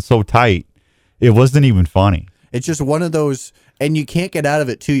holding so tight. It wasn't even funny. It's just one of those, and you can't get out of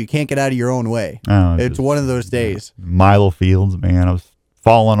it too. You can't get out of your own way. Oh, it's one of those days. Milo Fields, man. I was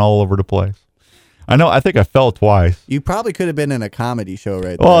falling all over the place. I think I fell twice. You probably could have been in a comedy show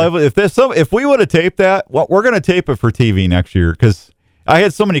right there. Well, if we would have taped that, well, we're going to tape it for TV next year because I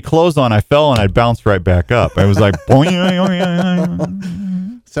had so many clothes on, I fell and I bounced right back up. I was like,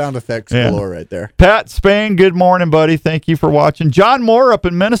 sound effects galore right there. Pat Spain, good morning, buddy. Thank you for watching. John Moore up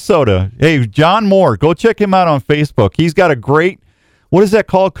in Minnesota. Hey, John Moore, go check him out on Facebook. He's got a great, what is that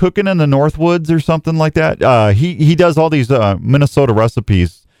called? Cooking in the Northwoods or something like that. He does all these Minnesota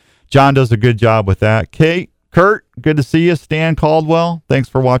recipes. John does a good job with that. Kurt, good to see you. Stan Caldwell, thanks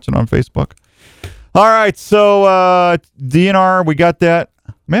for watching on Facebook. All right, so DNR, we got that.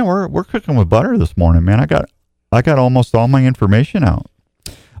 Man, we're cooking with butter this morning, man. I got almost all my information out.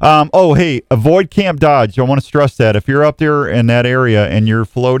 Hey, avoid Camp Dodge. I want to stress that if you're up there in that area and you're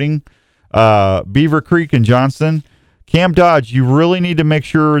floating, Beaver Creek and Johnston, Camp Dodge, you really need to make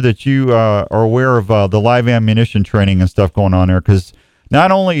sure that you are aware of the live ammunition training and stuff going on there, because not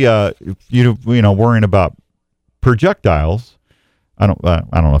only worrying about projectiles. I don't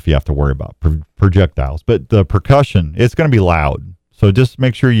know if you have to worry about projectiles, but the percussion, it's going to be loud. So just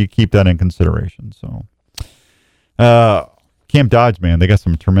make sure you keep that in consideration. So, Camp Dodge, man, they got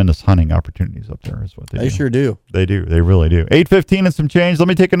some tremendous hunting opportunities up there. Is what they do. Sure do. They do. They really do. 8:15 and some change. Let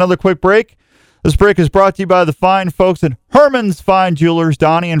me take another quick break. This break is brought to you by the fine folks at Herman's Fine Jewelers.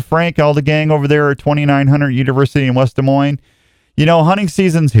 Donnie and Frank, all the gang over there at 2900 University in West Des Moines. You know, hunting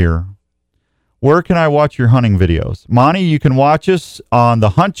season's here. Where can I watch your hunting videos? Monty, you can watch us on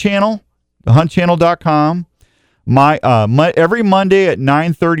the Hunt Channel, thehuntchannel.com. Every Monday at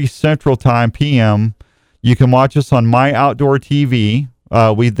 9:30 Central Time p.m., you can watch us on My Outdoor TV.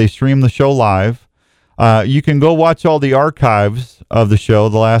 They stream the show live. You can go watch all the archives of the show,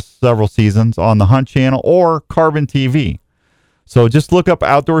 the last several seasons, on the Hunt Channel or Carbon TV. So just look up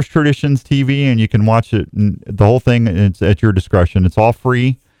Outdoors Traditions TV, and you can watch it. The whole thing, it's at your discretion. It's all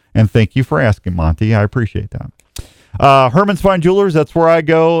free. And thank you for asking, Monty. I appreciate that. Herman's Fine Jewelers, that's where I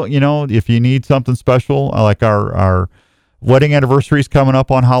go. You know, if you need something special, like our wedding anniversary is coming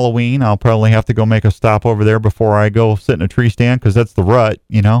up on Halloween. I'll probably have to go make a stop over there before I go sit in a tree stand, because that's the rut,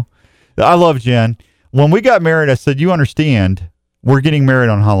 you know. I love Jen. When we got married, I said, you understand, we're getting married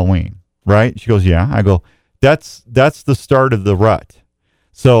on Halloween, right? She goes, yeah. I go, that's the start of the rut.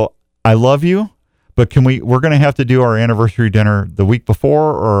 So I love you. But we're going to have to do our anniversary dinner the week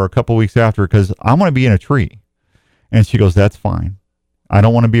before or a couple weeks after, because I'm going to be in a tree. And she goes, that's fine. I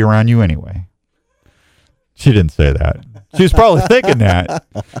don't want to be around you anyway. She didn't say that. She was probably thinking that.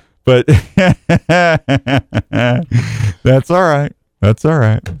 But that's all right. That's all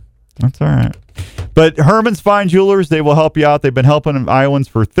right. That's all right. But Herman's Fine Jewelers, they will help you out. They've been helping Iowans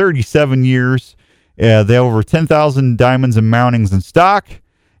for 37 years. They have over 10,000 diamonds and mountings in stock.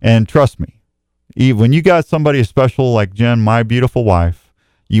 And trust me, when you got somebody special like Jen, my beautiful wife,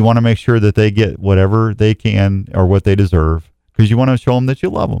 you want to make sure that they get whatever they can or what they deserve, because you want to show them that you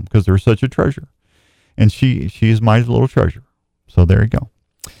love them, because they're such a treasure. And she is my little treasure. So there you go.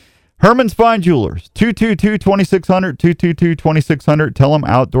 Herman's Fine Jewelers, 222-2600, 222-2600. Tell them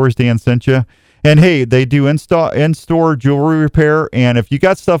Outdoors Dan sent you. And hey, they do in-store jewelry repair. And if you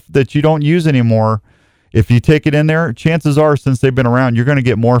got stuff that you don't use anymore, if you take it in there, chances are, since they've been around, you're going to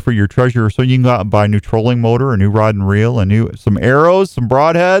get more for your treasure. So you can go out and buy a new trolling motor, a new rod and reel, some arrows, some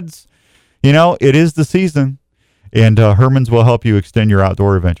broadheads. You know, it is the season. And Herman's will help you extend your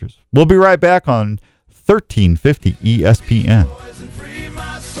outdoor adventures. We'll be right back on 1350 ESPN.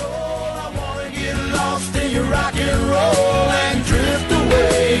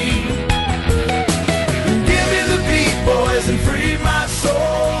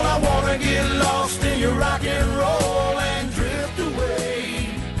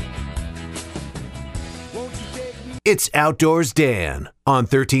 It's Outdoors Dan on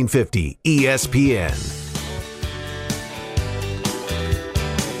 1350 ESPN.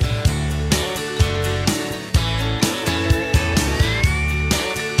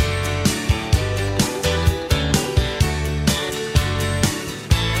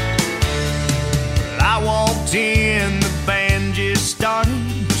 I walked in, the band just started.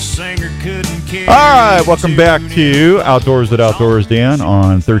 The singer couldn't carry. All right, welcome back to Outdoors at Outdoors Dan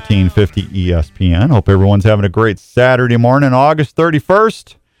on 1350 ESPN. Hope everyone's having a great Saturday morning, August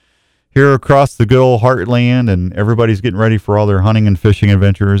 31st, here across the good old heartland, and everybody's getting ready for all their hunting and fishing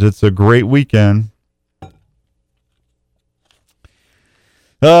adventures. It's a great weekend.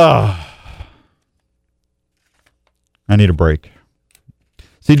 I need a break.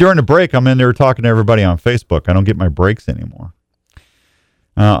 See, during the break, I'm in there talking to everybody on Facebook. I don't get my breaks anymore.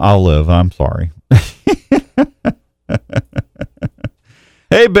 I'll live. I'm sorry.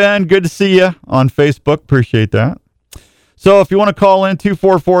 Hey, Ben. Good to see you on Facebook. Appreciate that. So if you want to call in,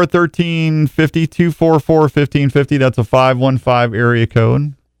 244-1350, 244-1550. That's a 515 area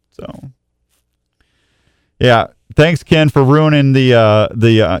code. So, yeah. Thanks, Ken, for ruining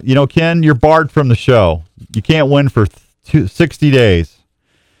Ken, you're barred from the show. You can't win for 60 days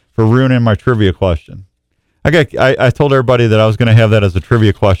for ruining my trivia question. I told everybody that I was going to have that as a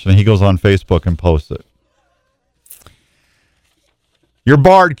trivia question, and he goes on Facebook and posts it. You're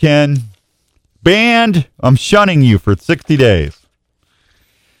barred, Ken. Banned. I'm shunning you for 60 days.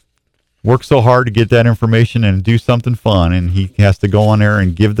 Worked so hard to get that information and do something fun, and he has to go on there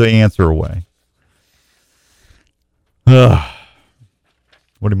and give the answer away.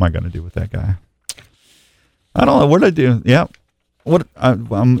 What am I going to do with that guy? I don't know. What did I do? Yeah.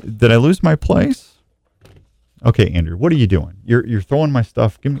 Did I lose my place? Okay, Andrew, what are you doing? You're throwing my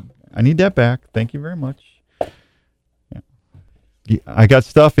stuff. I need that back. Thank you very much. I got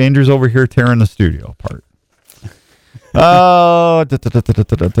stuff. Andrew's over here tearing the studio apart. Oh,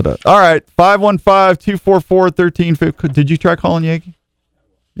 all right. 515-244-1350. Did you try calling Yagi?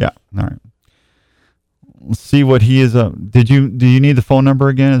 Yeah. All right. Let's see what he is. Do you need the phone number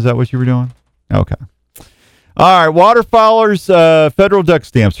again? Is that what you were doing? Okay. All right. Waterfowlers, federal duck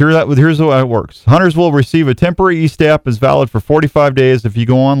stamps. Here's how it works. Hunters will receive a temporary e-stamp is valid for 45 days if you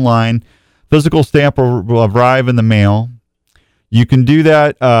go online. Physical stamp will arrive in the mail. You can do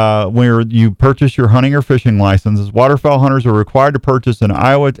that where you purchase your hunting or fishing licenses. Waterfowl hunters are required to purchase an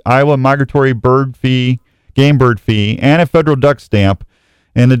Iowa migratory game bird fee, and a federal duck stamp,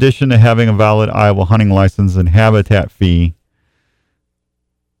 in addition to having a valid Iowa hunting license and habitat fee.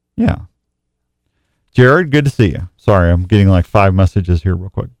 Yeah. Jared, good to see you. Sorry, I'm getting like 5 messages here real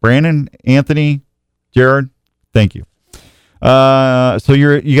quick. Brandon, Anthony, Jared, thank you. So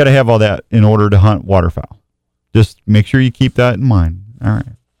you got to have all that in order to hunt waterfowl. Just make sure you keep that in mind. All right.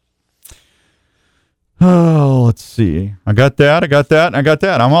 Oh, let's see. I got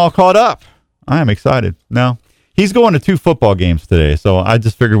that. I'm all caught up. I am excited. Now, he's going to 2 football games today, so I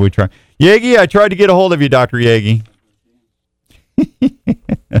just figured we'd try. Yagi, I tried to get a hold of you, Dr. Yagi.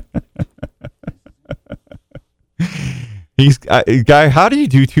 Guy, how do you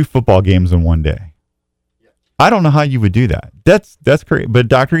do 2 football games in one day? I don't know how you would do that. That's crazy. But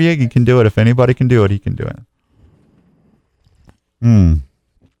Dr. Yagi can do it. If anybody can do it, he can do it.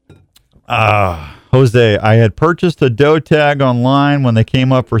 Jose, I had purchased a doe tag online when they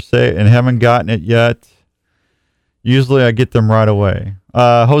came up for sale and haven't gotten it yet. Usually I get them right away.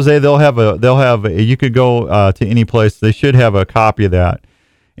 Jose, they'll have you could go to any place. They should have a copy of that.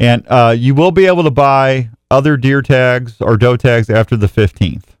 And you will be able to buy other deer tags or doe tags after the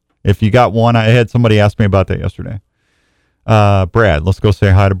 15th. If you got one, I had somebody ask me about that yesterday. Brad, let's go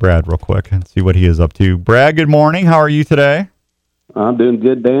say hi to Brad real quick and see what he is up to. Brad, good morning. How are you today? I'm doing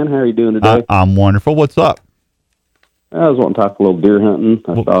good, Dan. How are you doing today? I'm wonderful. What's up? I was wanting to talk a little deer hunting.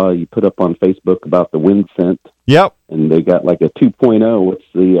 I saw you put up on Facebook about the wind scent. Yep. And they got like a 2.0. What's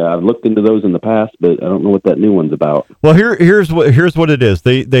the? I've looked into those in the past, but I don't know what that new one's about. Well, here's what it is.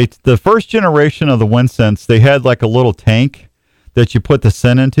 The first generation of the wind scents, they had like a little tank that you put the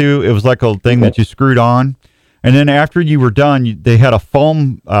scent into. It was like a thing that you screwed on. And then after you were done, they had a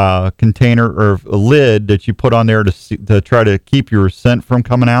foam container or a lid that you put on there to try to keep your scent from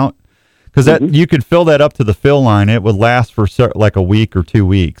coming out. Because you could fill that up to the fill line. It would last for like a week or 2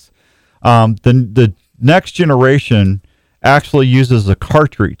 weeks. The next generation actually uses a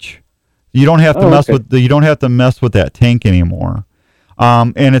cartridge. You don't have to mess with that tank anymore.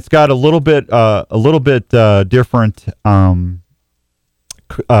 And it's got a little bit different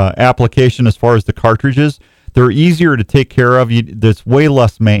application as far as the cartridges. They're easier to take care of. There's way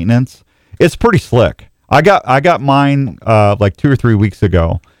less maintenance. It's pretty slick. I got mine like 2 or 3 weeks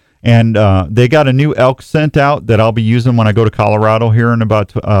ago, and they got a new elk scent out that I'll be using when I go to Colorado here in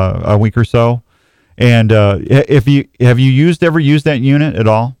about a week or so. And have you ever used that unit at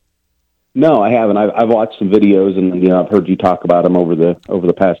all? No, I haven't. I've watched some videos, and I've heard you talk about them over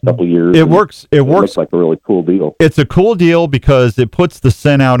the past couple of years. It works. It works like a really cool deal. It's a cool deal because it puts the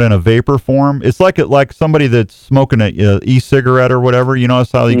scent out in a vapor form. It's like somebody that's smoking a e-cigarette or whatever. You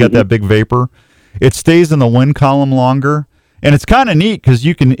notice how you got that big vapor? It stays in the wind column longer, and it's kind of neat because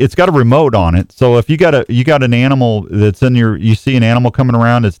it's got a remote on it. So if you got an animal that's you see an animal coming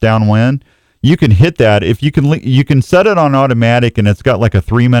around that's downwind. You can hit that. If you can set it on automatic, and it's got like a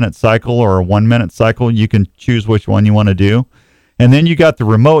 3-minute cycle or a 1-minute cycle. You can choose which one you want to do, and then you got the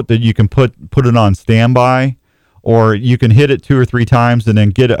remote that you can put it on standby, or you can hit it 2 or 3 times and then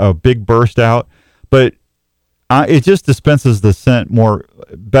get a big burst out. But it just dispenses the scent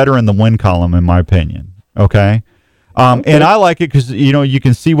better in the wind column, in my opinion. Okay. And I like it because you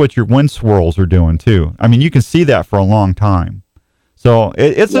can see what your wind swirls are doing too. I mean, you can see that for a long time. So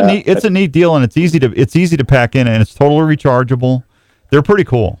it's a neat deal, and it's easy to pack in, and it's totally rechargeable. They're pretty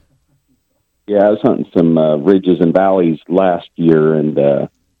cool. Yeah, I was hunting some ridges and valleys last year, and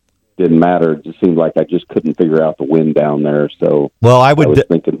didn't matter. It just seemed like I just couldn't figure out the wind down there. So I was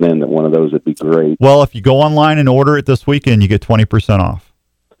thinking then that one of those would be great. Well, if you go online and order it this weekend, you get 20% off.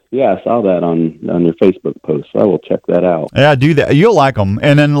 Yeah, I saw that on your Facebook post. So I will check that out. Yeah, do that. You'll like them.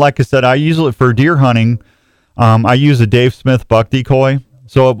 And then, like I said, I use it for deer hunting. I use a Dave Smith buck decoy.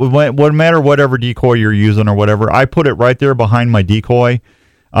 So it wouldn't matter whatever decoy you're using or whatever. I put it right there behind my decoy.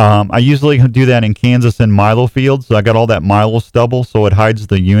 I usually do that in Kansas in milo fields. So I got all that milo stubble, so it hides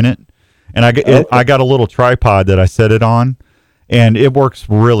the unit. And I got a little tripod that I set it on, and it works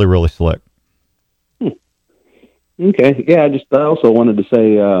really, really slick. Okay. Yeah, I also wanted to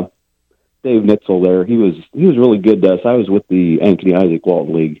say Dave Nitzel there. He was really good to us. I was with the Ankeny Isaac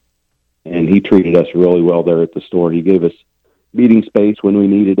Walton League, and he treated us really well there at the store. He gave us meeting space when we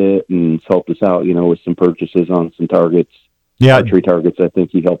needed it and helped us out, with some purchases on some targets. Yeah, archery targets. I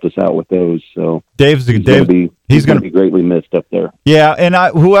think he helped us out with those. So he's going to be greatly missed up there. Yeah, and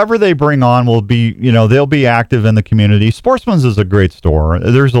whoever they bring on will be, they'll be active in the community. Sportsman's is a great store.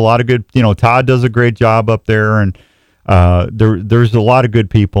 There's a lot of good, Todd does a great job up there, and there's a lot of good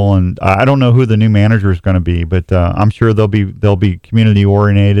people. And I don't know who the new manager is going to be, but I'm sure they'll be community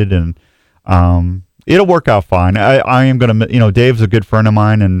oriented, and it'll work out fine. I am going to, Dave's a good friend of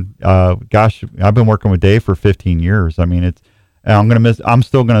mine, and gosh, I've been working with Dave for 15 years. I mean, I'm going to miss. I'm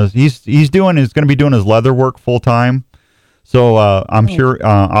still going to. He's going to be doing his leather work full time. So I'm sure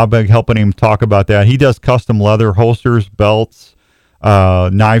I'll be helping him talk about that. He does custom leather holsters, belts,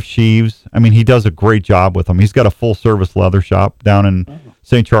 knife sheaths. I mean, he does a great job with them. He's got a full service leather shop down in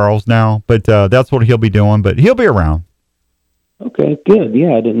St. Charles now. But that's what he'll be doing. But he'll be around. Okay, good.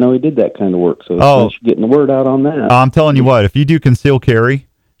 Yeah, I didn't know he did that kind of work. So getting the word out on that. I'm telling you what, if you do concealed carry,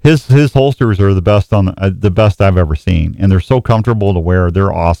 his holsters are the best the best I've ever seen, and they're so comfortable to wear.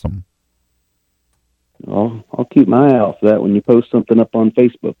 They're awesome. Well, I'll keep my eye out for that. When you post something up on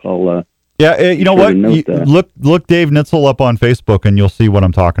Facebook, I'll. You know what? Look Dave Nitzel up on Facebook, and you'll see what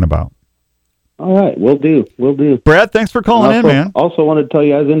I'm talking about. All right, we'll do. Brad, thanks for calling in, man. Also wanted to tell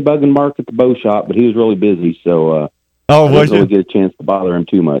you I was in Bug and Mark at the bow shop, but he was really busy, so I didn't really get a chance to bother him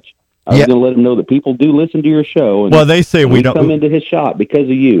too much. I was going to let him know that people do listen to your show. And they say we don't come into his shop because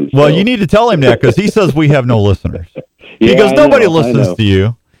of you. Well, you need to tell him that, because he says we have no listeners. He goes, nobody listens to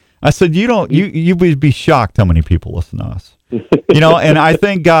you. I said, you would be shocked how many people listen to us. And I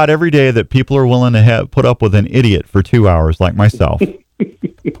thank God every day that people are willing to put up with an idiot for 2 hours like myself.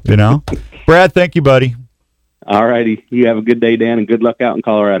 Brad, thank you, buddy. All righty. You have a good day, Dan, and good luck out in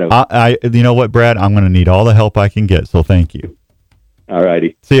Colorado. You know what, Brad? I'm going to need all the help I can get, so thank you. All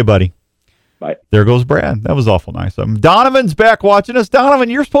righty. See you, buddy. Bye. There goes Brad. That was awful nice of him. Donovan's back watching us. Donovan,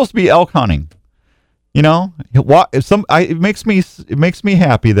 you're supposed to be elk hunting. It makes me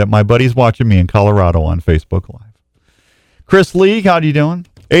happy that my buddy's watching me in Colorado on Facebook Live. Chris Lee, how you doing?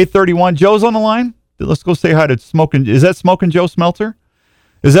 831. Joe's on the line. Let's go say hi to Smoking. Is that Smoking Joe Smelter?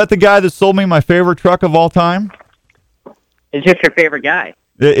 Is that the guy that sold me my favorite truck of all time? Is this your favorite guy?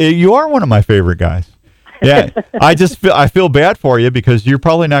 You are one of my favorite guys. Yeah, I feel bad for you, because you're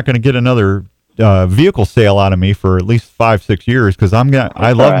probably not going to get another vehicle sale out of me for at least 5-6 years, because I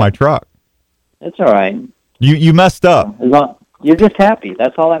love my truck. It's all right. You messed up. You're just happy.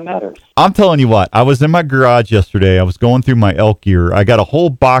 That's all that matters. I'm telling you what. I was in my garage yesterday. I was going through my elk gear. I got a whole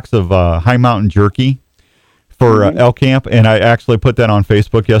box of High Mountain jerky for elk camp, and I actually put that on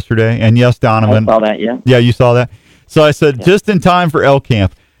Facebook yesterday. And yes, Donovan. I saw that. Yeah. Yeah, you saw that. So I said, just in time for elk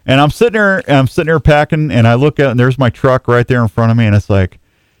camp. And I'm sitting there packing, and I look out, and there's my truck right there in front of me, and it's like,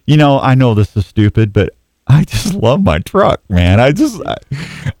 I know this is stupid, but I just love my truck, man. I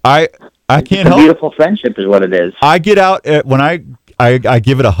can't help. Beautiful friendship is what it is. I get out when I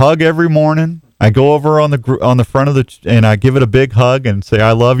give it a hug every morning. I go over on the front of and I give it a big hug and say,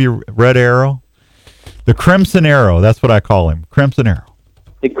 "I love you, Red Arrow." The Crimson Arrow, that's what I call him. Crimson Arrow.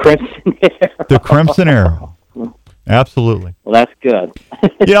 The Crimson Arrow. The Crimson Arrow. Absolutely. Well, that's good.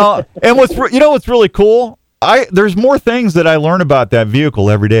 And what's really cool? There's more things that I learn about that vehicle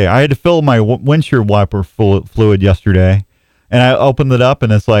every day. I had to fill my windshield wiper fluid yesterday, and I opened it up,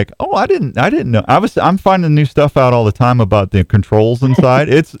 and it's like, oh, I didn't know. I'm finding new stuff out all the time about the controls inside.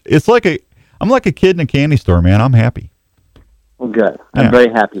 It's like I'm like a kid in a candy store, man. I'm happy. Well, good. I'm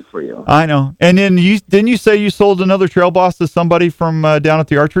very happy for you. I know. And then didn't you say you sold another Trail Boss to somebody from down at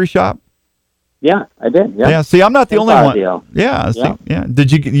the archery shop? Yeah, I did. Yeah. Yeah. See, I'm not the only one. Deal. Yeah. See, yeah.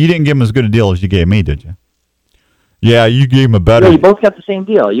 Did you didn't give him as good a deal as you gave me, did you? Yeah, you gave him a better. Yeah, you both got the same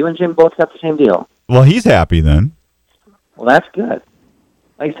deal. You and Jim both got the same deal. Well, he's happy then. Well, that's good.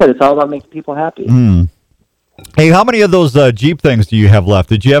 Like I said, it's all about making people happy. Hey, how many of those Jeep things do you have left?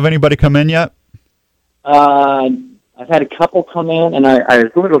 Did you have anybody come in yet? I've had a couple come in, and I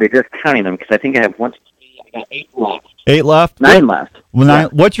was literally just counting them, because I think I have 1, 2, 3. I got 8 left. 8 left? 9 left. Well, 9.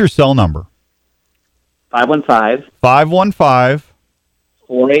 What's your cell number? 515. 515.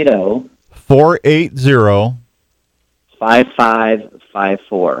 480. 480.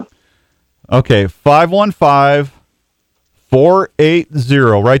 5554. Okay, 515. 480.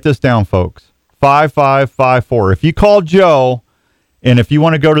 Write this down, folks. 5554. If you call Joe, and if you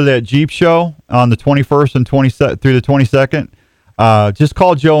want to go to that Jeep show on the 21st and 22nd through the 22nd, just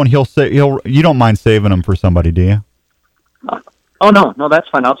call Joe, and you don't mind saving them for somebody, do you? Oh no, that's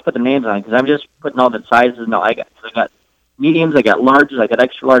fine. I'll just put the names on, because I'm just putting all the sizes. No, I got mediums, I got larges, I got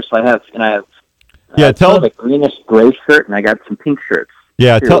extra large. So I have tell sort of a greenish gray shirt, and I got some pink shirts.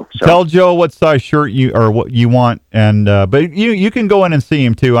 Yeah, too, tell Joe what size shirt you or what you want, and but you can go in and see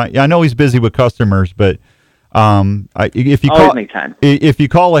him too. I know he's busy with customers, but if you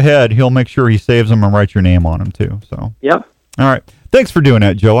call ahead, he'll make sure he saves them and writes your name on them too. So Yep. All right. Thanks for doing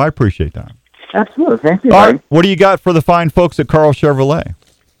that, Joe. I appreciate that. Absolutely. Thank you. All right. What do you got for the fine folks at Carl Chevrolet?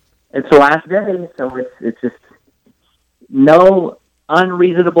 It's the last day, so it's just no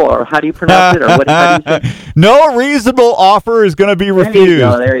unreasonable, or how do you pronounce it, or what? How do you say? No reasonable offer is going to be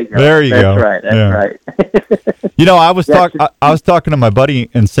refused. There you go. There you go. Right. That's right. You know, I was talking to my buddy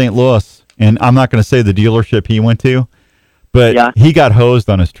in St. Louis, and I'm not going to say the dealership he went to, but he got hosed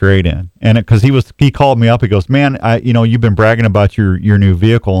on his trade-in, and because he called me up, he goes, "Man, you've been bragging about your new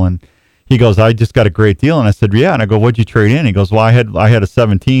vehicle," and he goes, "I just got a great deal," and I said, "Yeah," and I go, "What'd you trade in?" He goes, "Well, I had a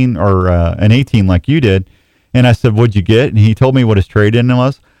 17 or an 18 like you did." And I said, "What'd you get?" And he told me what his trade-in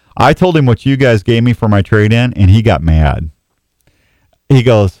was. I told him what you guys gave me for my trade-in, and he got mad. He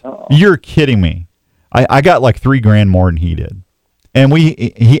goes, "You're kidding me. I got like $3,000 more than he did." And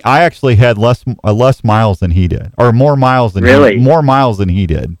I actually had less miles than he did, or more miles than more miles than he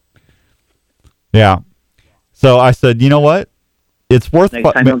did. Yeah. So I said, "You know what? It's worth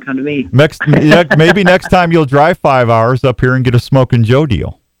next time don't come to me. Maybe next time you'll drive 5 hours up here and get a Smokin' Joe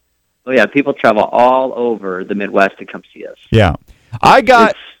deal." Oh yeah, people travel all over the Midwest to come see us. Yeah,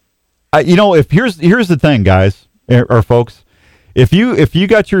 if here's the thing, guys or folks, if you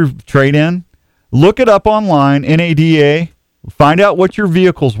got your trade in, look it up online, NADA, find out what your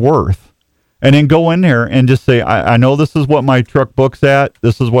vehicle's worth, and then go in there and just say, I know this is what my truck book's at,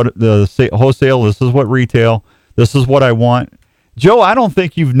 this is what the wholesale, this is what retail, this is what I want. Joe, I don't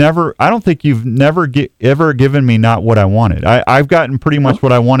think you've never ever given me not what I wanted. I've gotten pretty much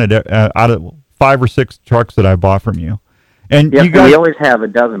what I wanted out of 5 or 6 trucks that I bought from you. And you guys, we always have a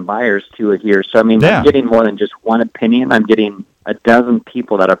dozen buyers to it here. So I mean, I'm getting more than just one opinion. I'm getting a dozen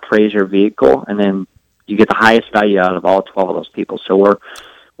people that appraise your vehicle, and then you get the highest value out of all 12 of those people. So we're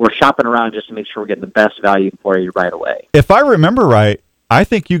shopping around just to make sure we're getting the best value for you right away. If I remember right, I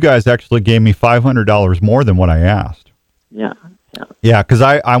think you guys actually gave me $500 more than what I asked. Yeah. Yeah, because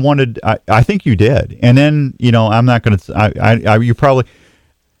I wanted. I think you did, and then I'm not going to. You probably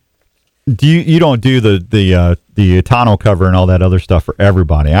do. You don't do the tonneau cover and all that other stuff for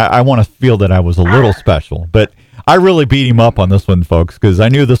everybody. I want to feel that I was a little special, but I really beat him up on this one, folks, because I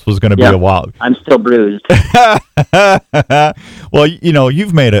knew this was going to be a while. I'm still bruised. Well,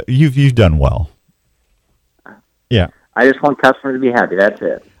 you've done well. Yeah. I just want customers to be happy. That's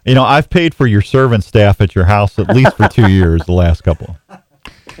it. I've paid for your servant staff at your house at least for 2 years, the last couple.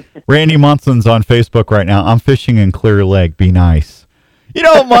 Randy Munson's on Facebook right now. "I'm fishing in Clear Lake. Be nice."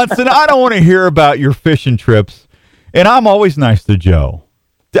 Munson, I don't want to hear about your fishing trips, and I'm always nice to Joe.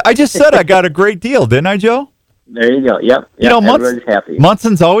 I just said I got a great deal, didn't I, Joe? There you go. Yep. Everybody's happy.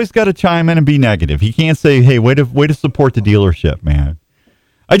 Munson's always got to chime in and be negative. He can't say, "Hey, way to support the dealership, man."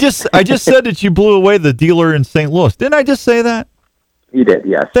 I just said that you blew away the dealer in St. Louis. Didn't I just say that? You did,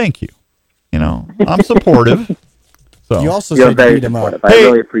 yes. Thank you. I'm supportive. So you also said very beat him up. I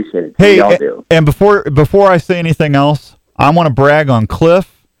really appreciate it. Hey, y'all do. And before I say anything else, I want to brag on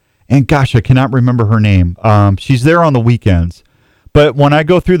Cliff. And gosh, I cannot remember her name. She's there on the weekends, but when I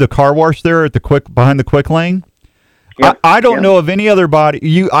go through the car wash there at behind the quick lane, I don't know of any other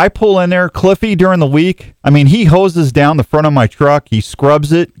body. I pull in there, Cliffy, during the week. I mean, he hoses down the front of my truck. He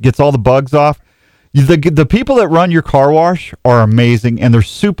scrubs it, gets all the bugs off. The people that run your car wash are amazing, and they're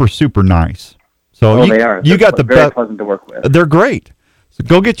super, super nice. So they are. You got the very best. pleasant to work with. They're great. So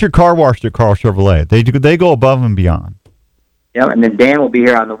go get your car washed at Carl Chevrolet. They go above and beyond. Yeah, and then Dan will be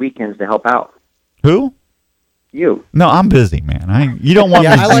here on the weekends to help out. Who? You. No, I'm busy, man. You don't want me.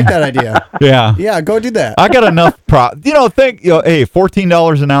 I like that idea. Yeah. Yeah, go do that. I got enough hey,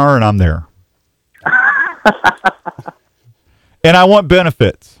 $14 an hour and I'm there. And I want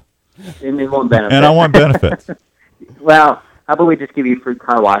benefits. And they won't benefit. And I want benefits. Well, how about we just give you free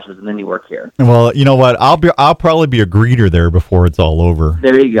car washes and then you work here? Well, you know what? I'll probably be a greeter there before it's all over.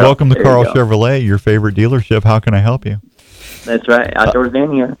 There you go. Welcome to Carl Chevrolet, your favorite dealership. How can I help you? That's right. Outdoors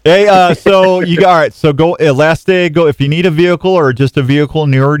Dan here. Hey, so all right. So go last day. Go if you need a vehicle or just a vehicle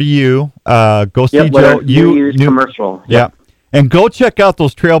nearer to you. Go see Joe. Use commercial. Yeah, and go check out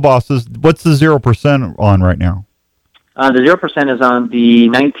those Trail Bosses. What's the 0% on right now? The 0% is on the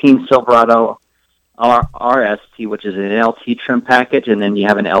 19 Silverado RST, which is an LT trim package, and then you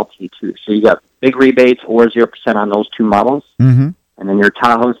have an LT too. So you got big rebates or 0% on those two models. Mm-hmm. And then your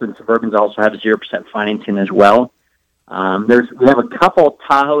Tahoes and Suburbans also have 0% financing as well. We have a couple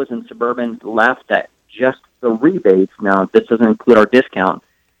Tahoes and Suburbans left that just the rebates, now this doesn't include our discount,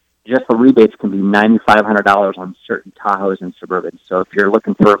 just the rebates can be $9,500 on certain Tahoes and Suburbans. So if you're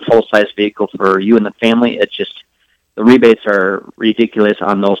looking for a full-size vehicle for you and the family, it's just the rebates are ridiculous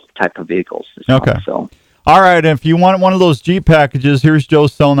on those type of vehicles. Okay. So, all right. If you want one of those Jeep packages, here's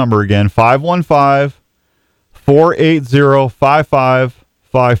Joe's cell number again, 515-480-5554.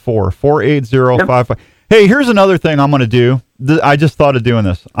 480-55. Hey, here's another thing I'm going to do. I just thought of doing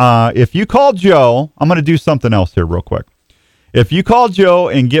this. If you call Joe, I'm going to do something else here real quick. If you call Joe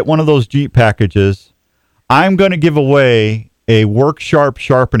and get one of those Jeep packages, I'm going to give away a Work Sharp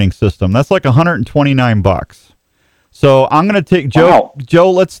sharpening system. That's like $129. So I'm going to take Joe. Wow.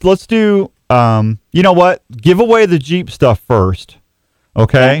 Joe, let's do. You know what? Give away the Jeep stuff first,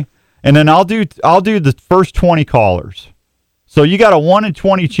 okay? And then I'll do the first 20 callers. So you got a 1 in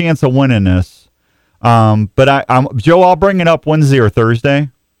 20 chance of winning this. But Joe, I'll bring it up Wednesday or Thursday.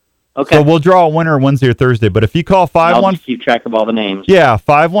 Okay. So we'll draw a winner Wednesday or Thursday. But if you call 515, I'll just keep track of all the names. Yeah,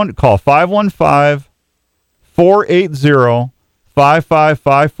 call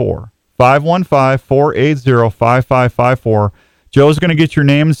 515-480-5554. 515-480-5554. Joe's going to get your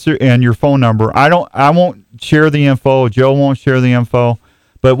name and your phone number. I won't share the info. Joe won't share the info,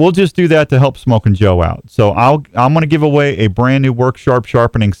 but we'll just do that to help Smoking Joe out. So I'm going to give away a brand new Work Sharp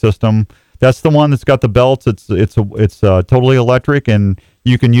sharpening system. That's the one that's got the belts. It's totally electric and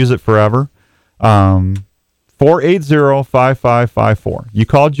you can use it forever. 480-5554. You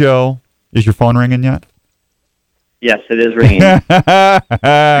call Joe. Is your phone ringing yet? Yes, it is ringing.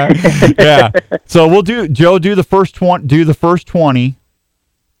 Yeah. So we'll do the first 20,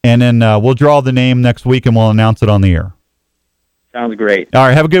 and then we'll draw the name next week, and we'll announce it on the air. Sounds great. All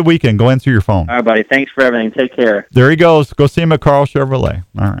right. Have a good weekend. Go answer your phone. All right, buddy. Thanks for everything. Take care. There he goes. Go see him at Carl Chevrolet.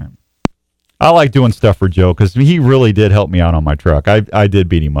 All right. I like doing stuff for Joe because he really did help me out on my truck. I did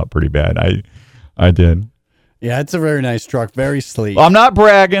beat him up pretty bad. I did. Yeah, it's a very nice truck. Very sleek. I'm not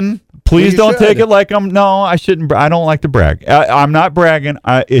bragging. Please don't take it like no, I shouldn't. I don't like to brag. I'm not bragging.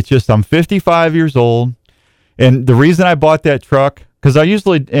 It's just I'm 55 years old, and the reason I bought that truck because I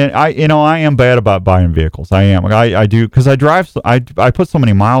am bad about buying vehicles. I am. I do because I drive. I put so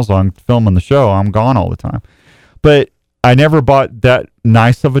many miles on filming the show. I'm gone all the time, but I never bought that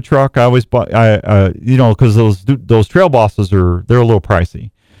nice of a truck. I always bought because those Trail Bosses they're a little pricey.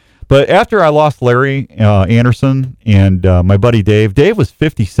 But after I lost Larry Anderson and my buddy Dave was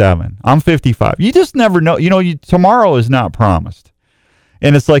 57. I'm 55. You just never know. Tomorrow is not promised.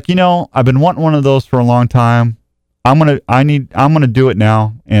 And it's like, I've been wanting one of those for a long time. I'm gonna do it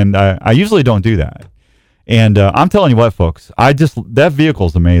now. And I usually don't do that. And I'm telling you what, folks, that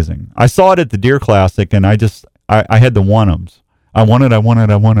vehicle's amazing. I saw it at the Deer Classic, and I had the want-ems. I want it.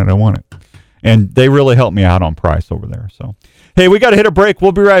 And they really helped me out on price over there. So, hey, we got to hit a break.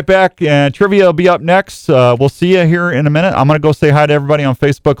 We'll be right back. Trivia will be up next. We'll see you here in a minute. I'm going to go say hi to everybody on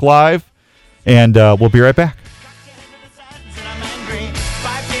Facebook Live, and we'll be right back.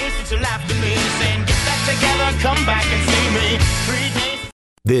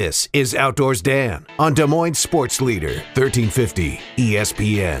 This is Outdoors Dan on Des Moines Sports Leader, 1350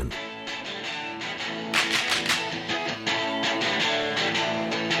 ESPN.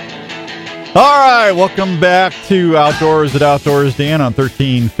 All right, welcome back to Outdoors at Outdoors Dan on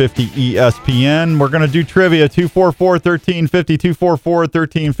 1350 ESPN. We're going to do trivia, 244-1350,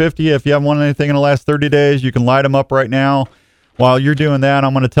 244-1350. If you haven't won anything in the last 30 days, you can light them up right now. While you're doing that,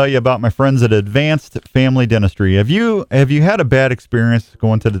 I'm going to tell you about my friends at Advanced Family Dentistry. Have you had a bad experience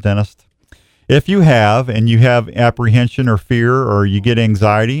going to the dentist? If you have, and you have apprehension or fear or you get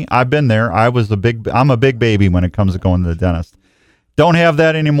anxiety, I've been there. I'm a big baby when it comes to going to the dentist. Don't have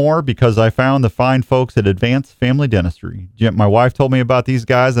that anymore because I found the fine folks at Advanced Family Dentistry. My wife told me about these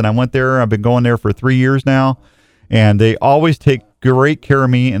guys, and I went there. I've been going there for 3 years now, and they always take great care of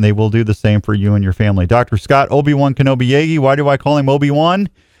me, and they will do the same for you and your family. Dr. Scott Obi-Wan Kenobi Yagi. Why do I call him Obi-Wan?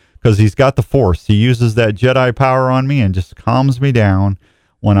 Because he's got the Force. He uses that Jedi power on me and just calms me down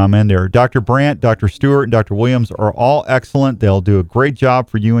when I'm in there. Dr. Brandt, Dr. Stewart, and Dr. Williams are all excellent. They'll do a great job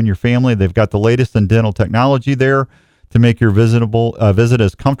for you and your family. They've got the latest in dental technology there to make your visit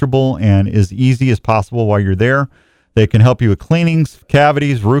as comfortable and as easy as possible while you're there. They can help you with cleanings,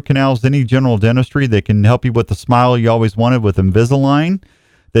 cavities, root canals, any general dentistry. They can help you with the smile you always wanted with Invisalign.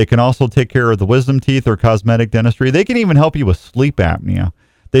 They can also take care of the wisdom teeth or cosmetic dentistry. They can even help you with sleep apnea.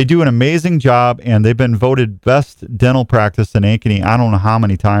 They do an amazing job, and they've been voted best dental practice in Ankeny I don't know how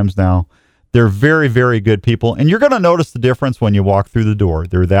many times now. They're very, very good people, and you're going to notice the difference when you walk through the door.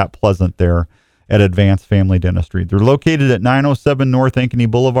 They're that pleasant there at Advanced Family Dentistry. They're located at 907 North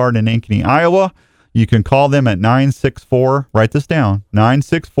Ankeny Boulevard in Ankeny, Iowa. You can call them at 964, write this down,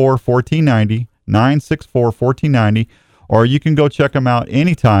 964-1490, 964-1490, or you can go check them out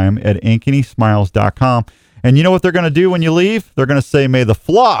anytime at ankenysmiles.com. And you know what they're going to do when you leave? They're going to say, may the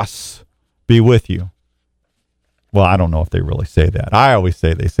floss be with you. Well, I don't know if they really say that. I always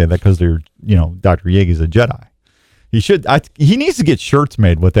say they say that because they're, Dr. Yeagy's a Jedi. He needs to get shirts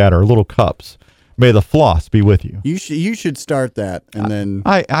made with that or little cups. May the floss be with you. You should start that, and then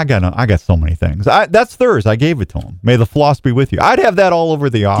I got so many things. That's theirs. I gave it to him. May the floss be with you. I'd have that all over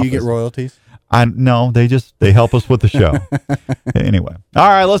the office. Do you get royalties? No, they help us with the show. Anyway, all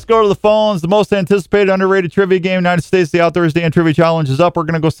right, let's go to the phones. The most anticipated underrated trivia game in the United States, the Outdoors Dan Trivia Challenge, is up. We're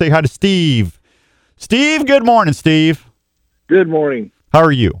gonna go say hi to Steve. Steve, good morning, Steve. Good morning. How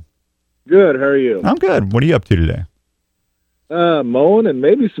are you? Good. How are you? I'm good. What are you up to today? Mowing and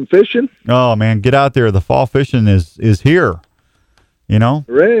maybe some fishing. Oh man, get out there. The fall fishing is here.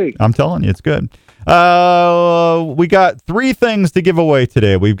 Hooray. I'm telling you, it's good. We got 3 things to give away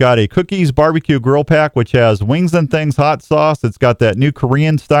today. We've got a Cookies barbecue grill pack, which has Wings and Things hot sauce. It's got that new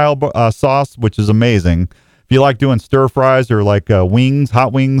Korean style sauce, which is amazing. If you like doing stir fries or like wings,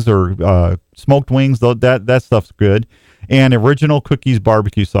 hot wings or smoked wings, that stuff's good. And original Cookies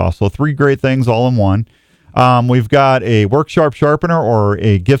barbecue sauce. So 3 great things all in one. We've got a Work Sharp sharpener or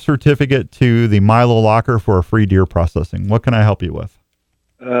a gift certificate to the Milo Locker for a free deer processing. What can I help you with?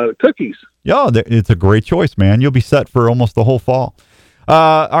 Cookies. Yeah, it's a great choice, man. You'll be set for almost the whole fall.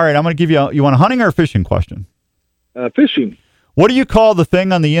 All right, I'm going to give you want a hunting or a fishing question? Fishing. What do you call the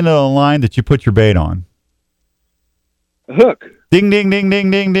thing on the end of the line that you put your bait on? A hook. Ding, ding, ding, ding,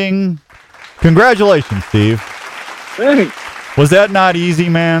 ding, ding. Congratulations, Steve. Thanks. Was that not easy,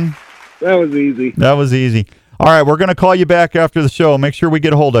 man? That was easy. That was easy. All right, we're going to call you back after the show. Make sure we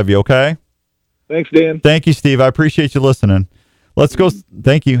get a hold of you, okay? Thanks, Dan. Thank you, Steve. I appreciate you listening. Let's go.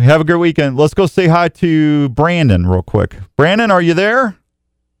 Thank you. Have a good weekend. Let's go say hi to Brandon real quick. Brandon, are you there?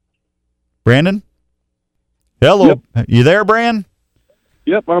 Brandon? Hello. Yep. You there, Brandon?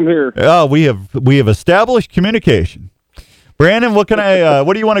 Yep, I'm here. Oh, we have established communication. Brandon, what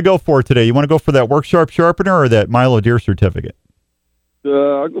do you want to go for today? You want to go for that Work Sharp sharpener or that Milo deer certificate?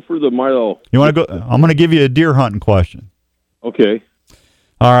 I'll go for the Milo. You want to go? I'm going to give you a deer hunting question. Okay.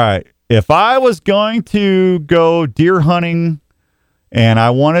 All right. If I was going to go deer hunting and I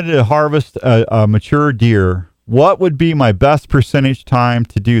wanted to harvest a mature deer, what would be my best percentage time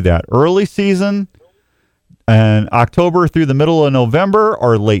to do that? Early season and October through the middle of November,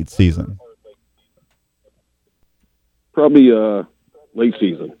 or late season? Probably late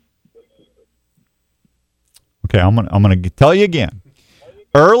season. Okay, I'm gonna tell you again.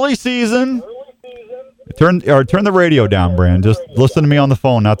 Early season. Turn the radio down, Brand. Just listen to me on the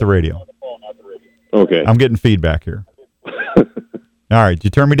phone, not the radio. Okay. I'm getting feedback here. All right, did you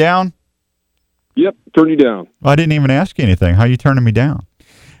turn me down? Yep, turn you down. Well, I didn't even ask you anything. How are you turning me down?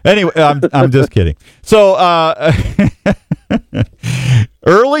 Anyway, I'm just kidding. So,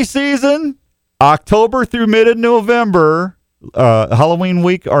 early season, October through mid-November, Halloween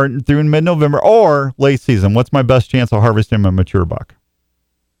week or through mid-November, or late season. What's my best chance of harvesting a mature buck?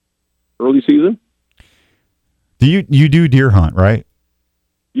 Early season. Do you do deer hunt, right?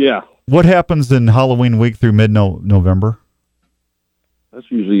 Yeah. What happens in Halloween week through mid-November? That's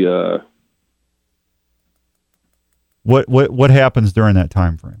usually What happens during that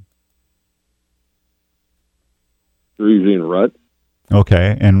time frame? They're usually in a rut.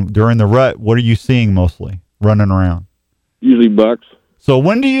 Okay, and during the rut, what are you seeing mostly running around? Usually bucks. So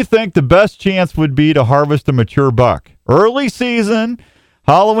when do you think the best chance would be to harvest a mature buck? Early season,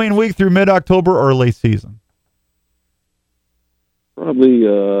 Halloween week through mid-October, or late season? Probably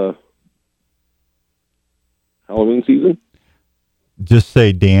Halloween season. Just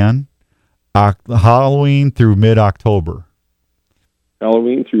say, Dan, Halloween through mid-October.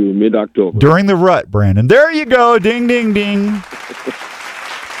 Halloween through mid-October. During the rut, Brandon. There you go. Ding, ding, ding.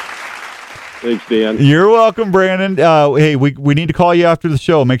 Thanks, Dan. You're welcome, Brandon. Hey, we need to call you after the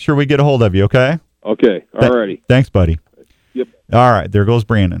show. Make sure we get a hold of you, okay? Okay. All righty. Thanks, buddy. Yep. All right. There goes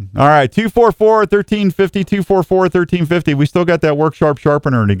Brandon. All right. 244-1350, 244-1350. We still got that Work Sharp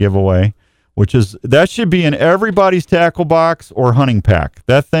sharpener to give away, that should be in everybody's tackle box or hunting pack.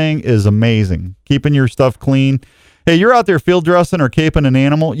 That thing is amazing. Keeping your stuff clean. Hey, you're out there field dressing or caping an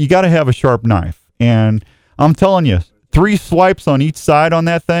animal, you got to have a sharp knife. And I'm telling you, 3 swipes on each side on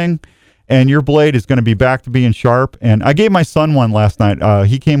that thing, and your blade is going to be back to being sharp. And I gave my son one last night.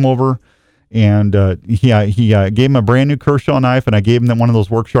 He came over, and he gave him a brand new Kershaw knife, and I gave him one of those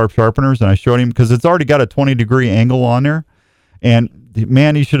Work Sharp sharpeners, and I showed him, because it's already got a 20-degree angle on there. And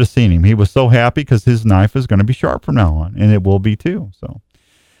man, you should have seen him. He was so happy because his knife is going to be sharp from now on, and it will be too. So,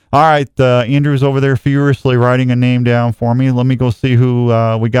 All right, Andrew's over there furiously writing a name down for me. Let me go see who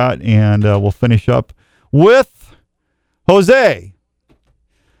we got, and we'll finish up with Jose.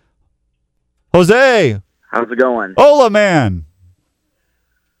 Jose. How's it going? Hola, man.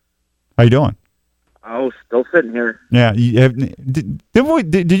 How you doing? Oh, still sitting here. Yeah. Did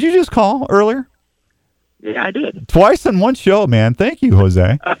you just call earlier? Yeah, I did. Twice in one show, man. Thank you,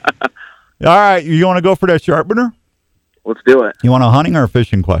 Jose. All right, you want to go for that sharpener? Let's do it. You want a hunting or a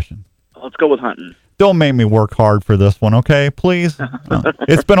fishing question? Let's go with hunting. Don't make me work hard for this one, okay? Please.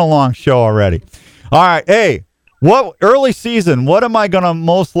 It's been a long show already. All right. Hey, what early season? What am I going to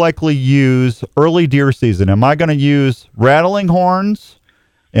most likely use early deer season? Am I going to use rattling horns?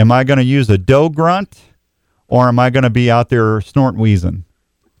 Am I going to use a doe grunt? Or am I going to be out there snort wheezing?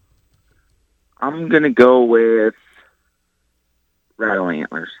 I'm going to go with rattling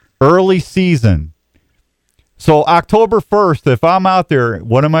antlers. Early season. So October 1st, if I'm out there,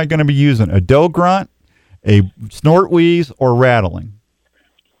 what am I going to be using? A doe grunt, a snort wheeze, or rattling?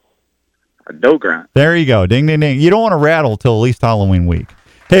 A doe grunt. There you go. Ding, ding, ding. You don't want to rattle till at least Halloween week.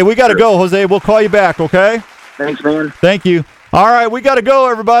 Hey, we got to go, Jose. We'll call you back, okay? Thanks, man. Thank you. All right, we got to go,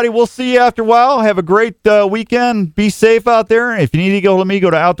 everybody. We'll see you after a while. Have a great weekend. Be safe out there. If you need to go to me,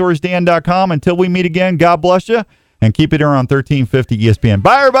 go to outdoorsdan.com. Until we meet again, God bless you, and keep it here on 1350 ESPN.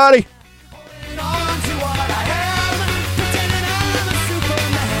 Bye, everybody.